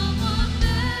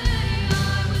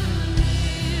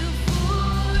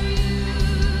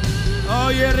 Oh,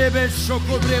 yeah, Rebe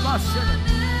Shoko Breba.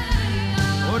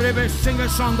 Oh, Rebe, sing a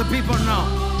song the people know.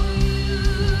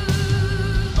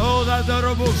 Oh, the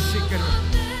Robo Shikr.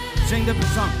 Sing the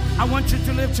song. I want you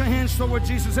to lift your hands toward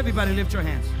Jesus. Everybody lift your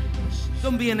hands.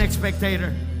 Don't be an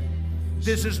spectator.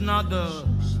 This is not the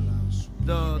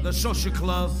social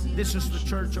club. This is the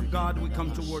church of God. We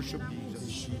come to worship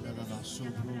Jesus.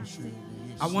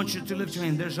 I want you to lift your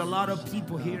hand. There's a lot of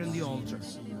people here in the altar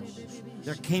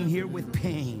that came here with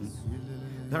pain,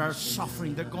 that are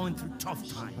suffering, they're going through tough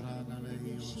time.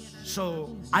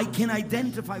 So I can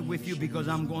identify with you because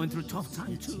I'm going through tough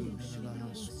time too.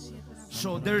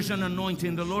 So there's an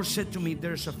anointing. The Lord said to me,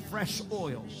 there's a fresh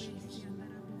oil.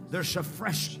 There's a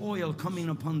fresh oil coming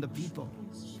upon the people.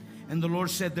 And the Lord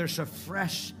said there's a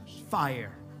fresh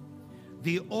fire.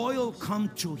 The oil come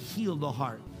to heal the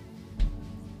heart.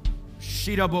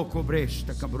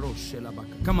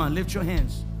 Come on, lift your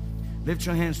hands. Lift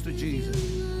your hands to Jesus.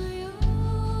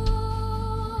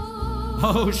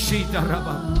 Oh, Shita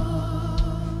Rabba.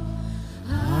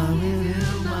 I will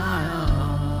give my all.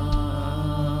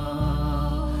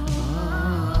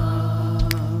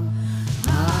 I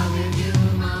will give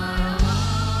my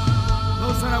all.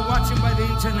 Those that are watching by the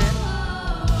internet,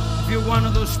 if you're one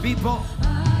of those people,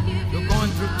 you're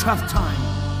going through tough time.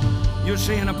 You're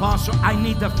saying, Apostle, I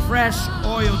need the fresh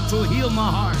oil to heal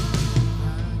my heart.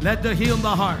 Let the heal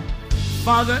the heart.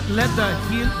 Father, let the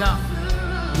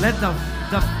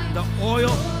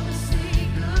oil.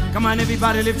 Come on,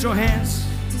 everybody, lift your hands.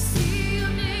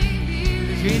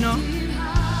 Gino,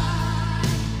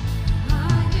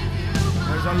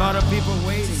 there's a lot of people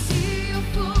waiting.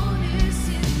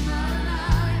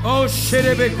 Oh,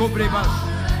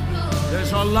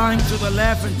 there's a line to the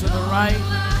left and to the right.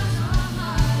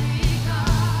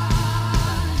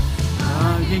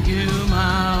 I'll give you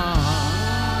my all.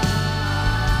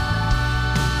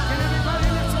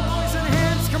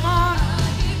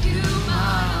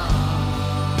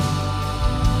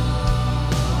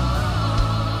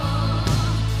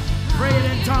 Praying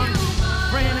in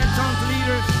tongues,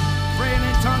 leaders. Praying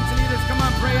in tongues, leaders. Come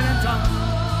on, praying in tongues.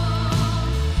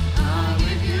 I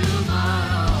will give my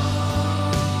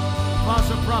all.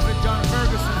 Apostle, Prophet John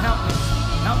Ferguson, help me.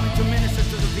 Help me to minister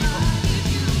to the people.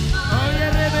 Oh,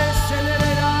 yeah,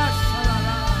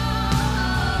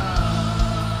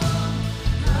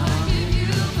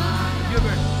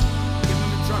 give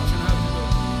him instruction how to do it.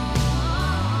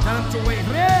 Tell him to wait.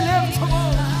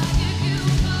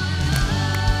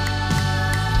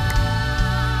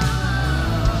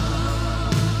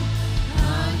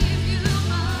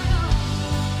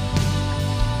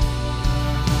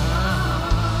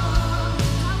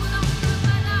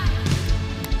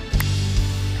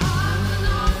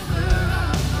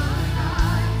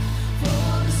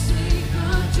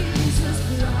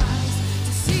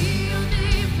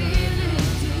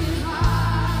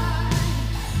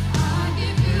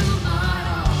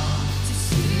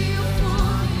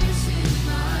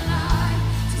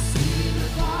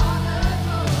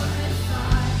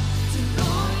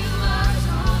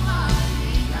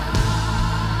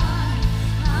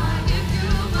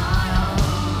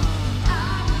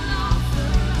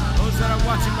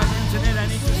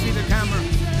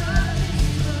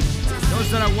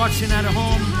 Watching at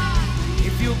home,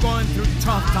 if you're going through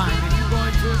tough time, if you're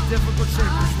going through difficult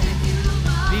circumstances,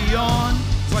 beyond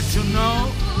what you know,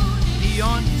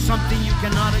 beyond something you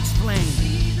cannot explain,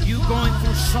 you going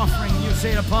through suffering, you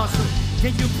say, Apostle,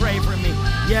 can you pray for me?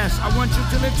 Yes, I want you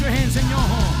to lift your hands in your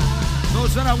home.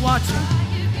 Those that are watching,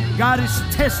 God is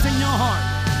testing your heart.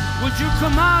 Would you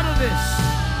come out of this?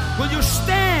 Would you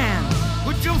stand?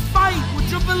 Would you fight? Would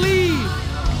you believe?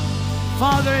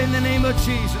 Father, in the name of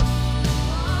Jesus,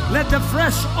 let the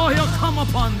fresh oil come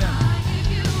upon them.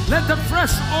 Let the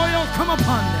fresh oil come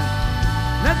upon them.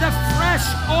 Let the fresh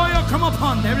oil come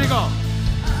upon them. There you go.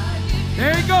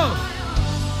 There you go.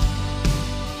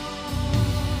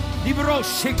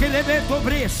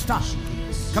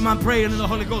 Come on, praying in the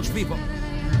Holy Ghost, people.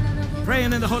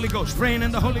 Praying in the Holy Ghost. Praying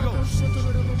in the Holy Ghost.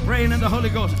 Praying in the Holy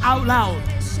Ghost. Out loud.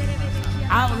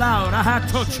 Out loud. I have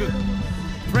taught you.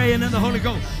 Praying in the Holy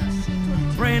Ghost.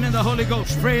 Praying in the Holy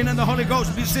Ghost. Praying in the Holy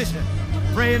Ghost. Musician.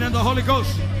 Praying in the Holy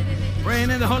Ghost. Praying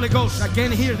in the Holy Ghost. I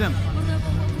can't hear them.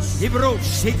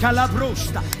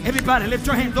 Everybody, lift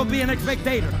your hand. Don't be a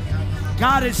spectator.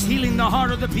 God is healing the heart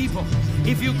of the people.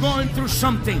 If you're going through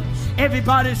something,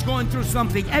 everybody's going through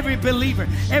something. Every believer,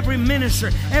 every minister,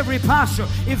 every pastor.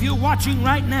 If you're watching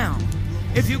right now,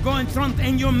 if you're going through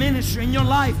in your ministry, in your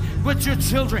life, with your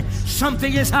children,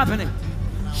 something is happening.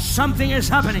 Something is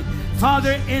happening.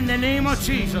 Father, in the name of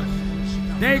Jesus.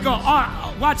 There you go.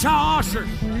 Watch out, ushers.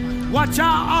 Watch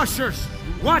out, ushers.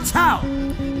 Watch out.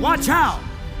 Watch out.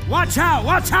 Watch out.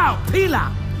 Watch out.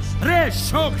 Pila.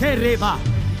 Reshokereba.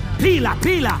 Pila.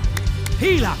 Pila.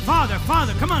 Pila. Father.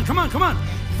 Father. Come on. Come on. Come on.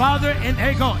 Father, and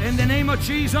there you go. In the name of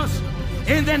Jesus.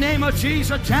 In the name of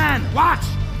Jesus. Jan, watch.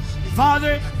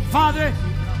 Father. Father,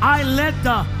 I let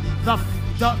the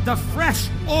fresh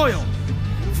oil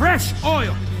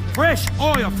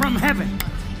from heaven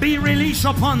be released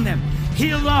upon them.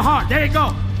 Heal the heart. There you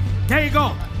go. There you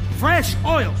go. Fresh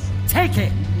oil. Take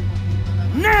it.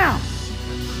 Now.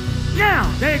 Now.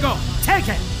 There you go. Take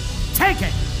it. Take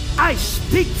it. I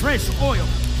speak fresh oil.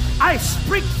 I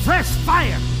speak fresh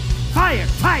fire. Fire.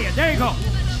 Fire. There you go.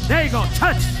 There you go.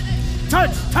 Touch.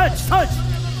 Touch. Touch. Touch.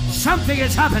 Something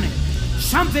is happening.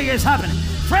 Something is happening.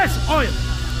 Fresh oil.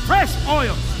 Fresh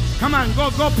oil. Come on, go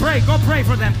pray. Go pray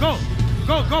for them. Go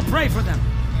pray for them.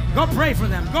 Go pray for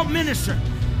them. Go minister.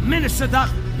 Minister that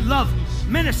love.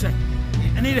 Minister.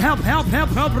 I need help.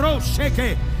 Rose, shake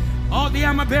it. All the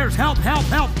armor bearers, help.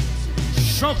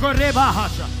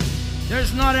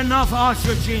 There's not enough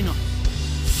oxygen.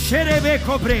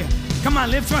 Come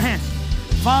on, lift your hands.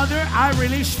 Father, I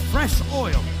release fresh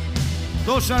oil.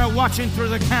 Those that are watching through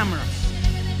the camera.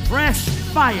 Fresh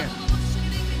fire.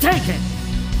 Take it.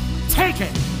 Take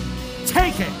it.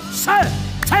 Take it. Sir,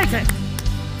 take it.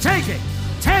 Take it.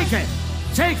 Take it.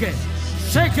 Take it.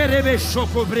 Shake it.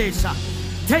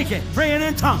 Take it. Praying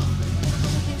in tongues.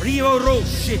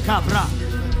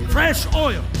 Fresh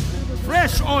oil.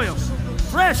 Fresh oil.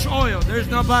 Fresh oil. There's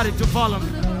nobody to follow me.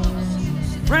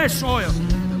 Fresh oil.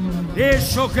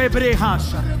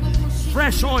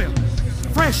 Fresh oil.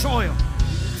 Fresh oil.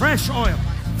 Fresh oil.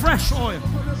 Fresh oil.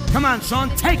 Come on, son.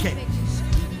 Take it.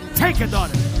 Take it,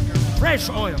 daughter. Fresh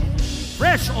oil.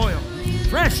 Fresh oil.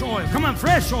 Fresh oil. Come on,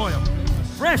 fresh oil.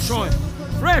 Fresh oil.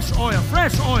 Fresh oil.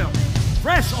 Fresh oil.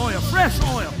 Fresh oil. Fresh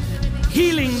oil.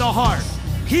 Healing the heart.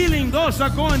 Healing those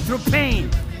that are going through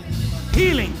pain.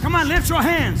 Healing. Come on, lift your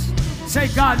hands. Say,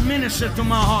 God, minister to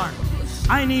my heart.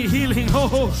 I need healing.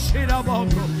 Oh,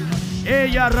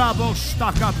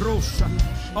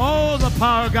 the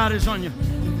power of God is on you.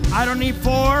 I don't need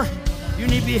 4. You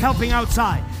need to be helping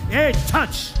outside. Hey,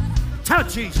 touch.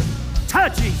 Touch Jesus.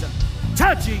 Touch Jesus.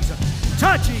 Touch Jesus.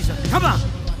 Touch Jesus. Come on.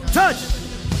 Touch.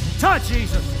 Touch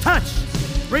Jesus. Touch.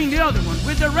 Bring the other one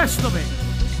with the rest of it.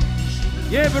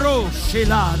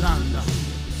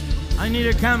 I need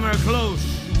a camera close.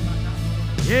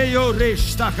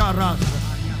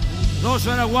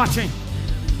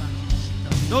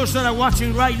 Those that are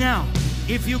watching right now,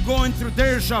 if you're going through,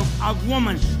 there's a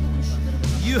woman,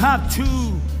 you have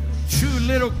two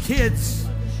little kids,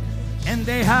 and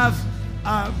they have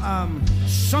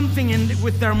something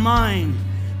with their mind,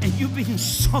 and you've been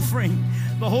suffering.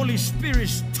 The Holy Spirit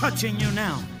is touching you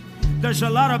now. There's a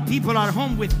lot of people at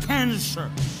home with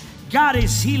cancer. God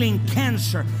is healing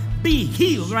cancer. Be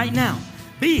healed right now.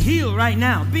 Be healed right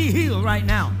now. Be healed right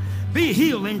now. Be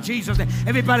healed in Jesus' name.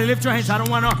 Everybody lift your hands. I don't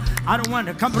want to.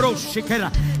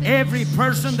 Every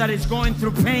person that is going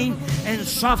through pain and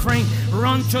suffering,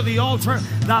 run to the altar.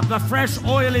 The fresh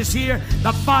oil is here.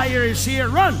 The fire is here.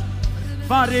 Run.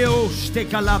 There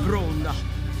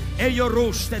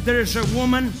is a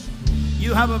woman.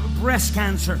 You have a breast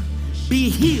cancer. Be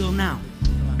healed now.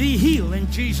 Be healed in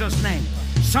Jesus' name.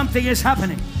 Something is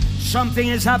happening. Something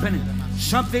is happening.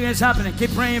 Something is happening.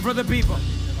 Keep praying for the people.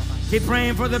 Keep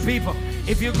praying for the people.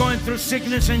 If you're going through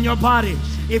sickness in your body,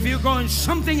 if you're going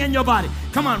something in your body,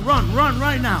 come on, run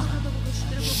right now.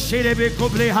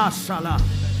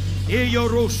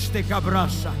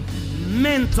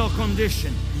 Mental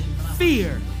condition,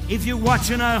 fear. If you're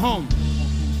watching at home,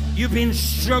 you've been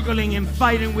struggling and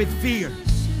fighting with fear.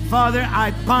 Father,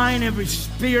 I bind every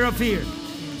spirit of fear.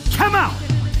 Come out.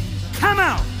 Come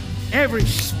out. Every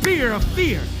spirit of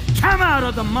fear, come out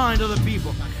of the mind of the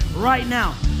people right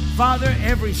now. Father,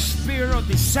 every spirit of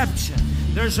deception.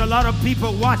 There's a lot of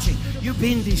people watching. You've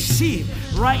been deceived.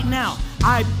 Right now,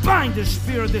 I bind the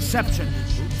spirit of deception.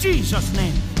 In Jesus'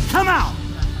 name. Come out.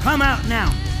 Come out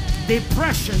now.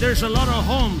 Depression. There's a lot of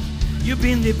homes. You've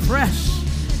been depressed.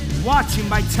 Watching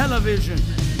by television.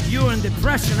 You're in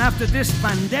depression after this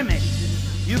pandemic.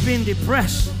 You've been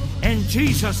depressed. In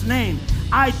Jesus' name,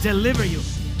 I deliver you.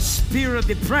 Spirit of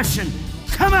depression,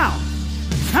 come out.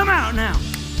 Come out now.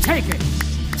 Take it.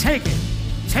 Take it.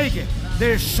 Take it.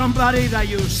 There's somebody that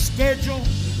you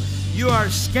are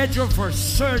scheduled for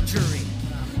surgery.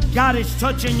 God is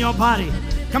touching your body.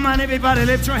 Come on, everybody,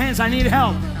 lift your hands. I need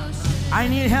help. I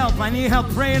need help. I need help.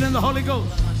 Pray it in the Holy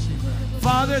Ghost.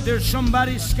 Father, there's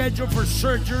somebody scheduled for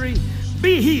surgery.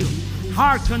 Be healed.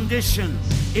 Heart condition.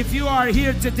 If you are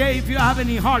here today, if you have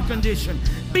any heart condition,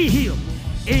 be healed.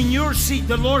 In your seed,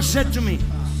 the Lord said to me,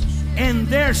 in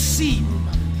their seed,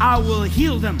 I will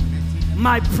heal them.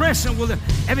 My presence will.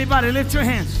 Everybody lift your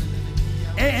hands.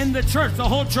 In the church, the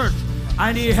whole church,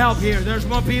 I need help here. There's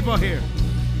more people here.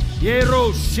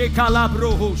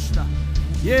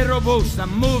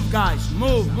 Move, guys.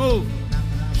 Move.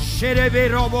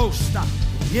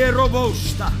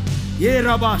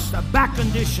 Back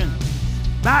condition.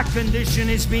 Back condition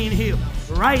is being healed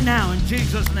right now in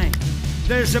Jesus' name.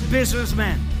 There's a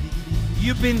businessman.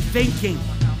 You've been thinking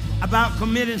about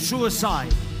committing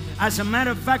suicide. As a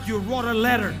matter of fact, you wrote a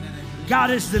letter. God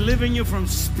is delivering you from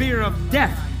spirit of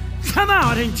death. Come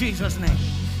out in Jesus' name.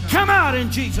 Come out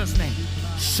in Jesus' name.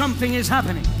 Something is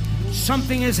happening.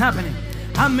 Something is happening.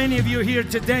 How many of you here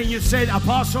today, you said,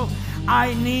 Apostle,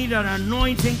 I need an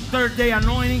anointing, third day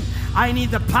anointing. I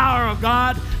need the power of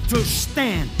God to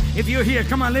stand. If you're here,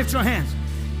 come on, lift your hands.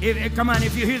 Come on,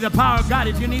 if you hear the power of God,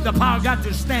 if you need the power of God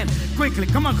to stand, quickly,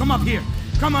 come on, come up here.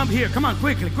 Come up here, come on,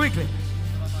 quickly.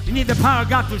 You need the power of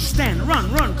God to stand.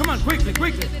 Run, come on, quickly.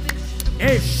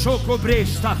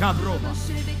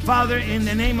 Father, in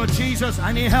the name of Jesus,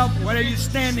 I need help. Where are you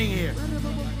standing here?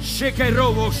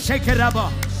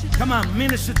 Come on,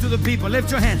 minister to the people.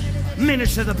 Lift your hand.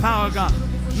 Minister the power of God.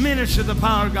 Minister the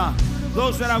power of God.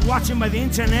 Those that are watching by the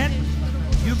internet,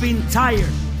 you've been tired.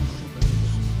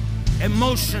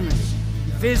 Emotionally,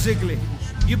 physically,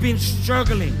 you've been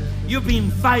struggling, you've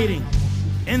been fighting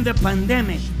in the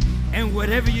pandemic, and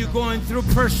whatever you're going through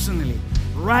personally,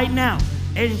 right now,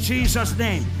 in Jesus'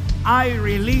 name, I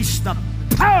release the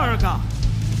power of God.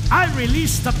 I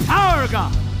release the power of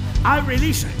God. I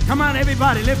release it. Come on,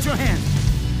 everybody, lift your hands.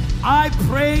 I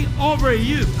pray over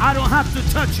you. I don't have to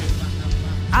touch you.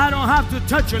 I don't have to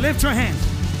touch you. Lift your hands.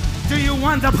 Do you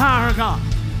want the power of God?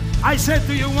 I said,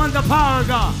 do you want the power of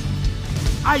God?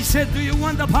 I said, do you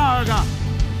want the power of God?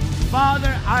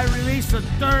 Father, I release a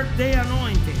third day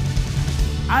anointing.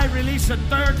 I release a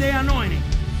third day anointing.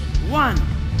 1,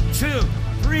 2,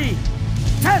 3.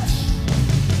 Touch.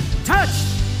 Touch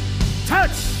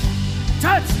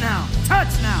now.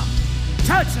 Touch now.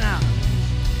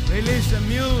 Release the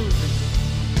music.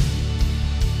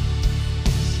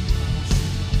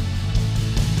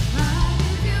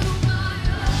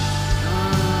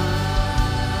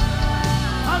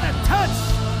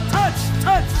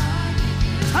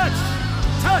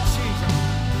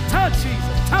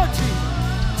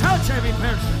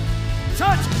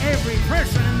 every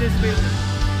person in this building.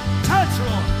 Touch,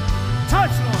 Lord.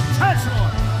 Touch, Lord. Touch,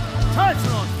 Lord. Touch,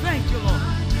 Lord. Thank you, Lord.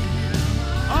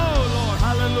 Oh, Lord.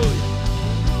 Hallelujah.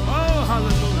 Oh,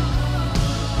 hallelujah.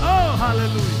 Oh,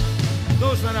 hallelujah.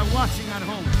 Those that are watching at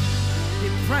home,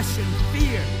 depression,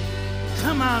 fear,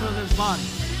 come out of this body.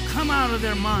 Come out of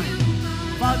their mind.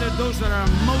 Father, those that are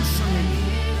emotionally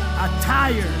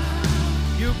tired,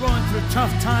 you're going through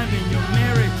tough time in your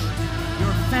marriage,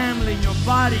 your family, your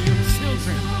body, your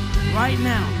children. Right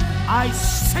now, I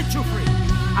set you free.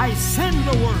 I send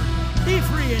the word. Be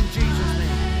free in Jesus'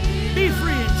 name. Be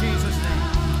free in Jesus' name.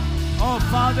 Oh,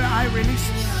 Father, I release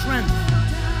strength.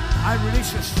 I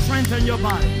release your strength in your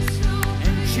body.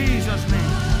 In Jesus'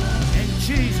 name. In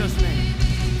Jesus' name.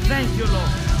 Thank you,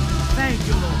 Lord. Thank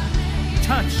you, Lord.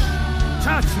 Touch.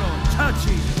 Touch, Lord. Touch,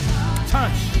 Jesus.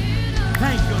 Touch.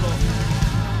 Thank you, Lord.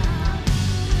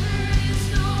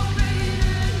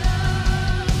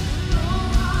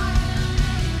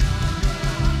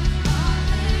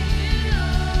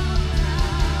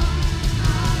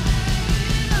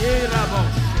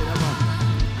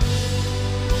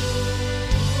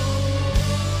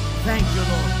 Thank you,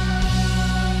 Lord.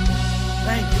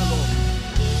 Thank you, Lord.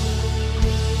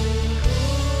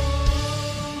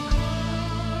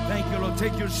 Thank you, Lord.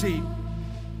 Take your seat.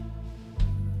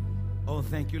 Oh,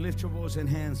 thank you. Lift your voice and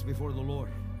hands before the Lord.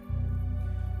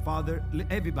 Father,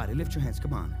 everybody, lift your hands.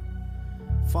 Come on.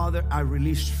 Father, I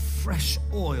release fresh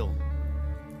oil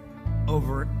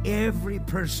over every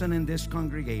person in this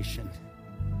congregation.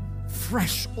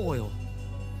 Fresh oil.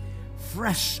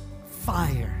 Fresh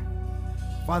fire.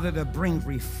 Father, to bring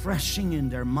refreshing in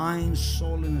their mind,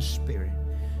 soul, and spirit.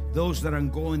 Those that are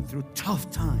going through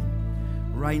tough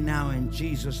time right now in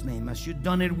Jesus' name. As you've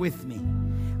done it with me,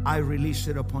 I release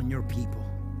it upon your people.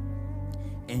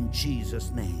 In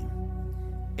Jesus' name.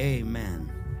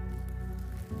 Amen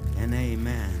and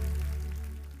amen.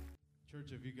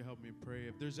 Church, if you could help me pray.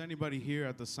 If there's anybody here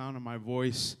at the sound of my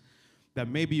voice that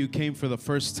maybe you came for the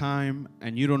first time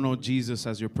and you don't know Jesus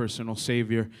as your personal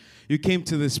Savior. You came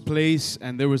to this place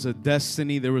and there was a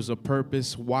destiny, there was a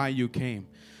purpose why you came.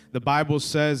 The Bible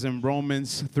says in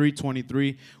Romans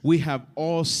 3:23, we have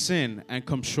all sinned and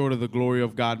come short of the glory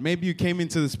of God. Maybe you came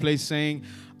into this place saying,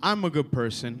 I'm a good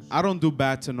person. I don't do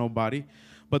bad to nobody.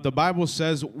 But the Bible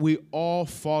says we all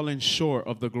fallen short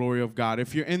of the glory of God.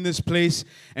 If you're in this place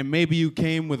and maybe you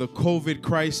came with a COVID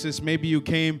crisis, maybe you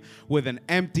came with an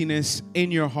emptiness in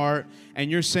your heart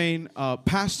and you're saying,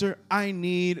 Pastor, I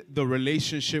need the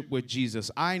relationship with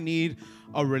Jesus. I need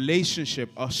a relationship,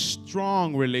 a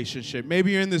strong relationship.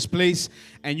 Maybe you're in this place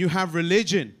and you have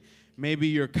religion. Maybe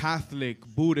you're Catholic,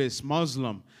 Buddhist,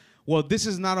 Muslim. Well, this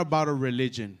is not about a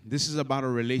religion. This is about a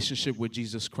relationship with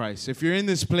Jesus Christ. If you're in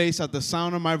this place at the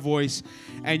sound of my voice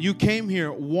and you came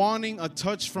here wanting a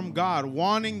touch from God,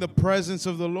 wanting the presence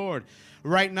of the Lord,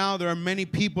 right now there are many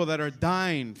people that are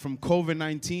dying from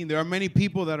COVID-19. There are many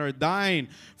people that are dying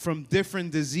from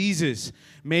different diseases.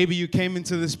 Maybe you came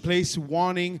into this place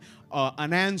wanting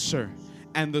an answer.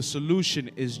 And the solution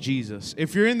is Jesus.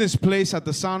 If you're in this place at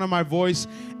the sound of my voice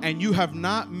and you have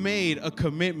not made a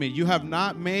commitment, you have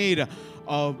not made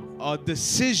a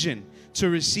decision to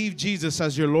receive Jesus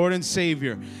as your Lord and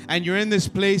Savior, and you're in this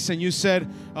place and you said,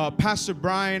 Pastor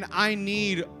Brian, I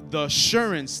need the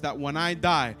assurance that when I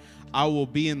die, I will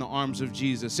be in the arms of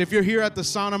Jesus. If you're here at the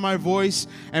sound of my voice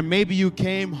and maybe you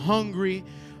came hungry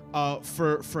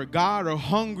for God, or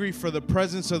hungry for the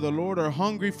presence of the Lord, or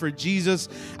hungry for Jesus,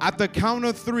 at the count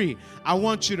of 3, I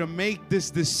want you to make this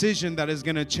decision that is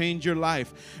going to change your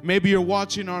life. Maybe you're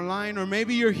watching online, or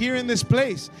maybe you're here in this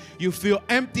place. You feel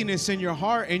emptiness in your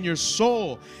heart, in your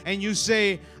soul, and you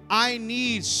say, I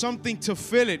need something to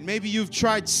fill it. Maybe you've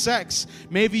tried sex.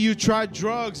 Maybe you tried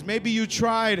drugs. Maybe you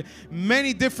tried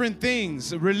many different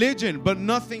things, religion, but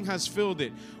nothing has filled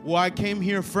it. Well, I came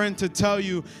here, friend, to tell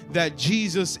you that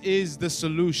Jesus is the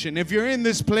solution. If you're in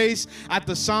this place at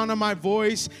the sound of my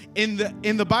voice, in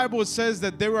the Bible it says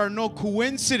that there are no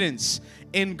coincidences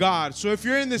in God. So if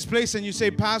you're in this place and you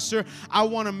say, Pastor, I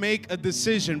want to make a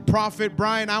decision. Prophet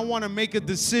Brian, I want to make a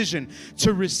decision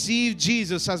to receive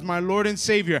Jesus as my Lord and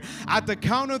Savior. At the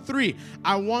count of 3,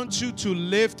 I want you to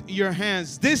lift your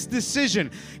hands. This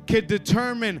decision can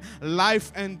determine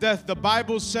life and death. The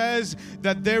Bible says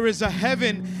that there is a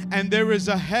heaven and there is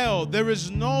a hell. There is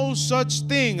no such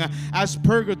thing as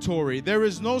purgatory. There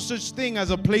is no such thing as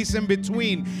a place in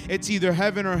between. It's either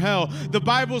heaven or hell. The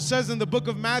Bible says in the book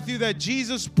of Matthew that Jesus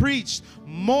preached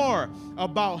more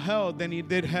about hell than he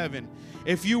did heaven.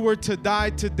 If you were to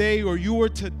die today, or you were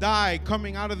to die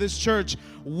coming out of this church,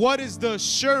 what is the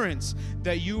assurance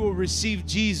that you will receive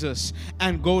Jesus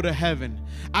and go to heaven?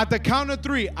 At the count of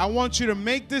 3, I want you to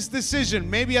make this decision.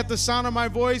 Maybe at the sound of my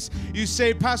voice, you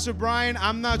say, Pastor Brian,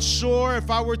 I'm not sure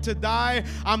if I were to die.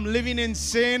 I'm living in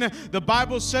sin. The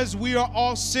Bible says we are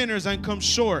all sinners and come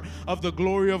short of the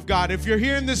glory of God. If you're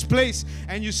here in this place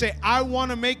and you say, I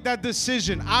want to make that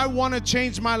decision. I want to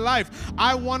change my life.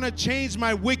 I want to change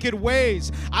my wicked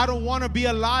ways. I don't want to be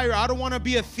a liar. I don't want to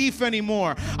be a thief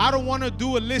anymore. I don't want to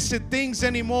do illicit things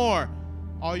anymore.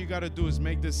 All you got to do is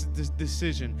make this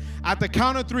decision. At the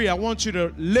count of 3, I want you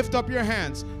to lift up your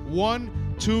hands.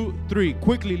 1, 2, 3.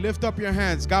 Quickly lift up your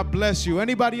hands. God bless you.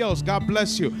 Anybody else? God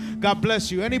bless you. God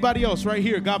bless you. Anybody else right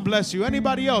here? God bless you.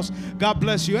 Anybody else? God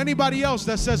bless you. Anybody else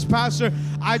that says, Pastor,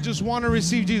 I just want to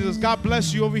receive Jesus. God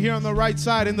bless you over here on the right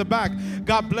side in the back.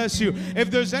 God bless you. If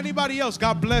there's anybody else,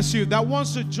 God bless you, that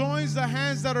wants to join the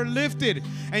hands that are lifted,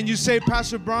 and you say,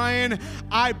 Pastor Brian,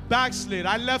 I backslid.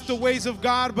 I left the ways of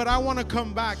God, but I want to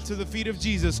come back to the feet of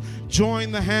Jesus.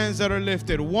 Join the hands that are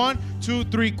lifted. 1, 2,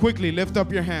 3. Quickly lift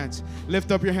up your hands.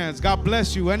 Lift up your hands. God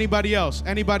bless you. Anybody else?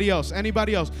 Anybody else?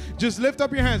 Anybody else? Just lift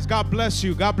up your hands. God bless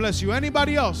you. God bless you.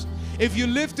 Anybody else? If you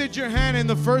lifted your hand in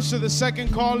the first or the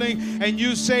second calling and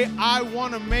you say, I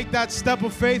want to make that step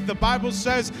of faith, the Bible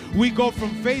says we go from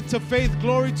faith to faith,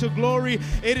 glory to glory.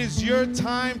 It is your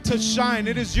time to shine.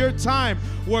 It is your time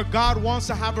where God wants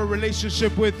to have a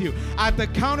relationship with you. At the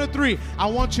count of 3, I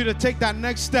want you to take that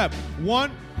next step.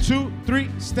 1, 2, 3.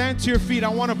 Stand to your feet. I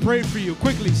want to pray for you.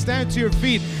 Quickly stand to your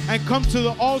feet and come to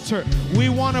the altar. We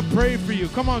want to pray for you.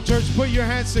 Come on, church, put your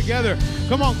hands together.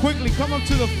 Come on, quickly come up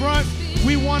to the front.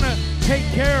 We want to take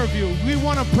care of you. We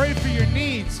want to pray for your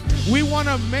needs. We want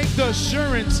to make the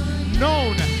assurance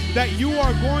known that you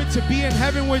are going to be in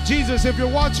heaven with Jesus. If you're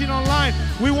watching online,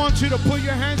 we want you to put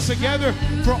your hands together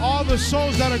for all the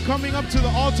souls that are coming up to the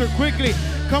altar. Quickly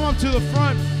come up to the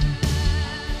front.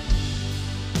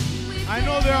 I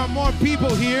know there are more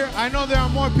people here. I know there are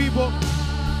more people.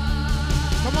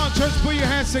 Come on, church, put your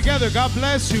hands together. God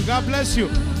bless you. God bless you.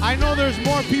 I know there's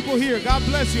more people here. God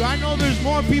bless you. I know there's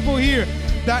more people here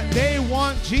that they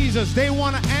want Jesus. They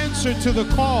want to answer to the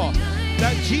call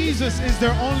that Jesus is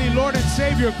their only Lord and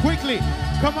Savior. Quickly,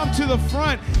 come up to the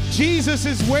front. Jesus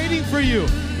is waiting for you.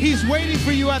 He's waiting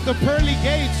for you at the pearly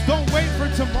gates. Don't wait for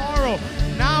tomorrow.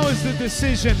 Now is the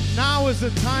decision. Now is the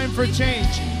time for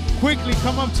change. Quickly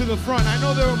come up to the front. I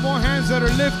know there are more hands that are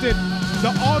lifted.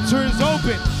 The altar is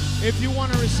open if you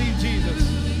want to receive Jesus.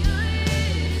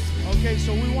 Okay,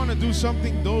 so we want to do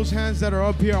something. Those hands that are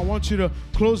up here, I want you to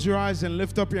close your eyes and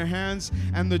lift up your hands,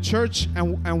 and the church,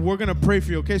 and we're going to pray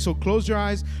for you, okay? So close your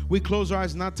eyes. We close our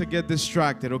eyes not to get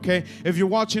distracted, okay? If you're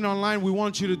watching online, we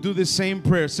want you to do the same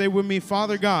prayer. Say with me,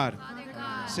 Father God. Father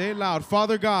God. Say it loud.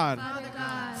 Father God, Father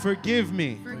God. forgive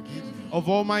me of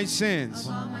all my sins.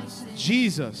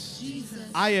 Jesus,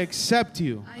 I accept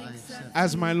you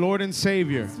as my Lord and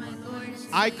Savior.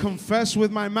 I confess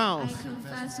with my mouth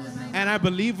and I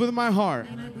believe with my heart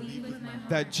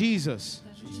that Jesus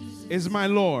is my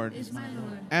Lord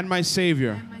and my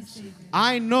Savior.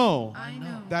 I know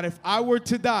that if I were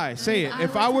to die, say it,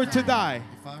 if I were to die,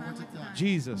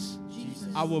 Jesus,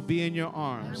 I will be in your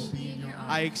arms.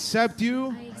 I accept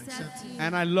you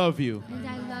and I love you.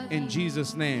 In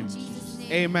Jesus' name,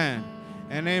 amen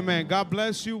and amen. God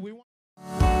bless you.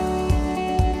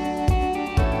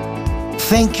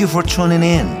 Thank you for tuning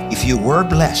in. If you were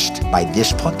blessed by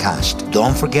this podcast,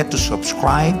 don't forget to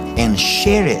subscribe and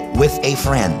share it with a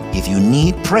friend. If you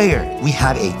need prayer, we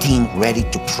have a team ready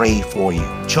to pray for you.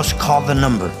 Just call the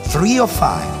number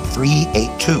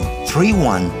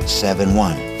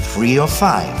 305-382-3171.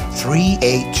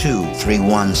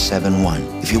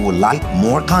 305-382-3171. If you would like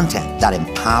more content that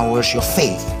empowers your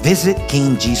faith, visit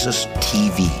King Jesus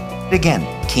TV. Again,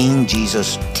 King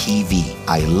Jesus TV.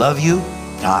 I love you.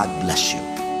 God bless you.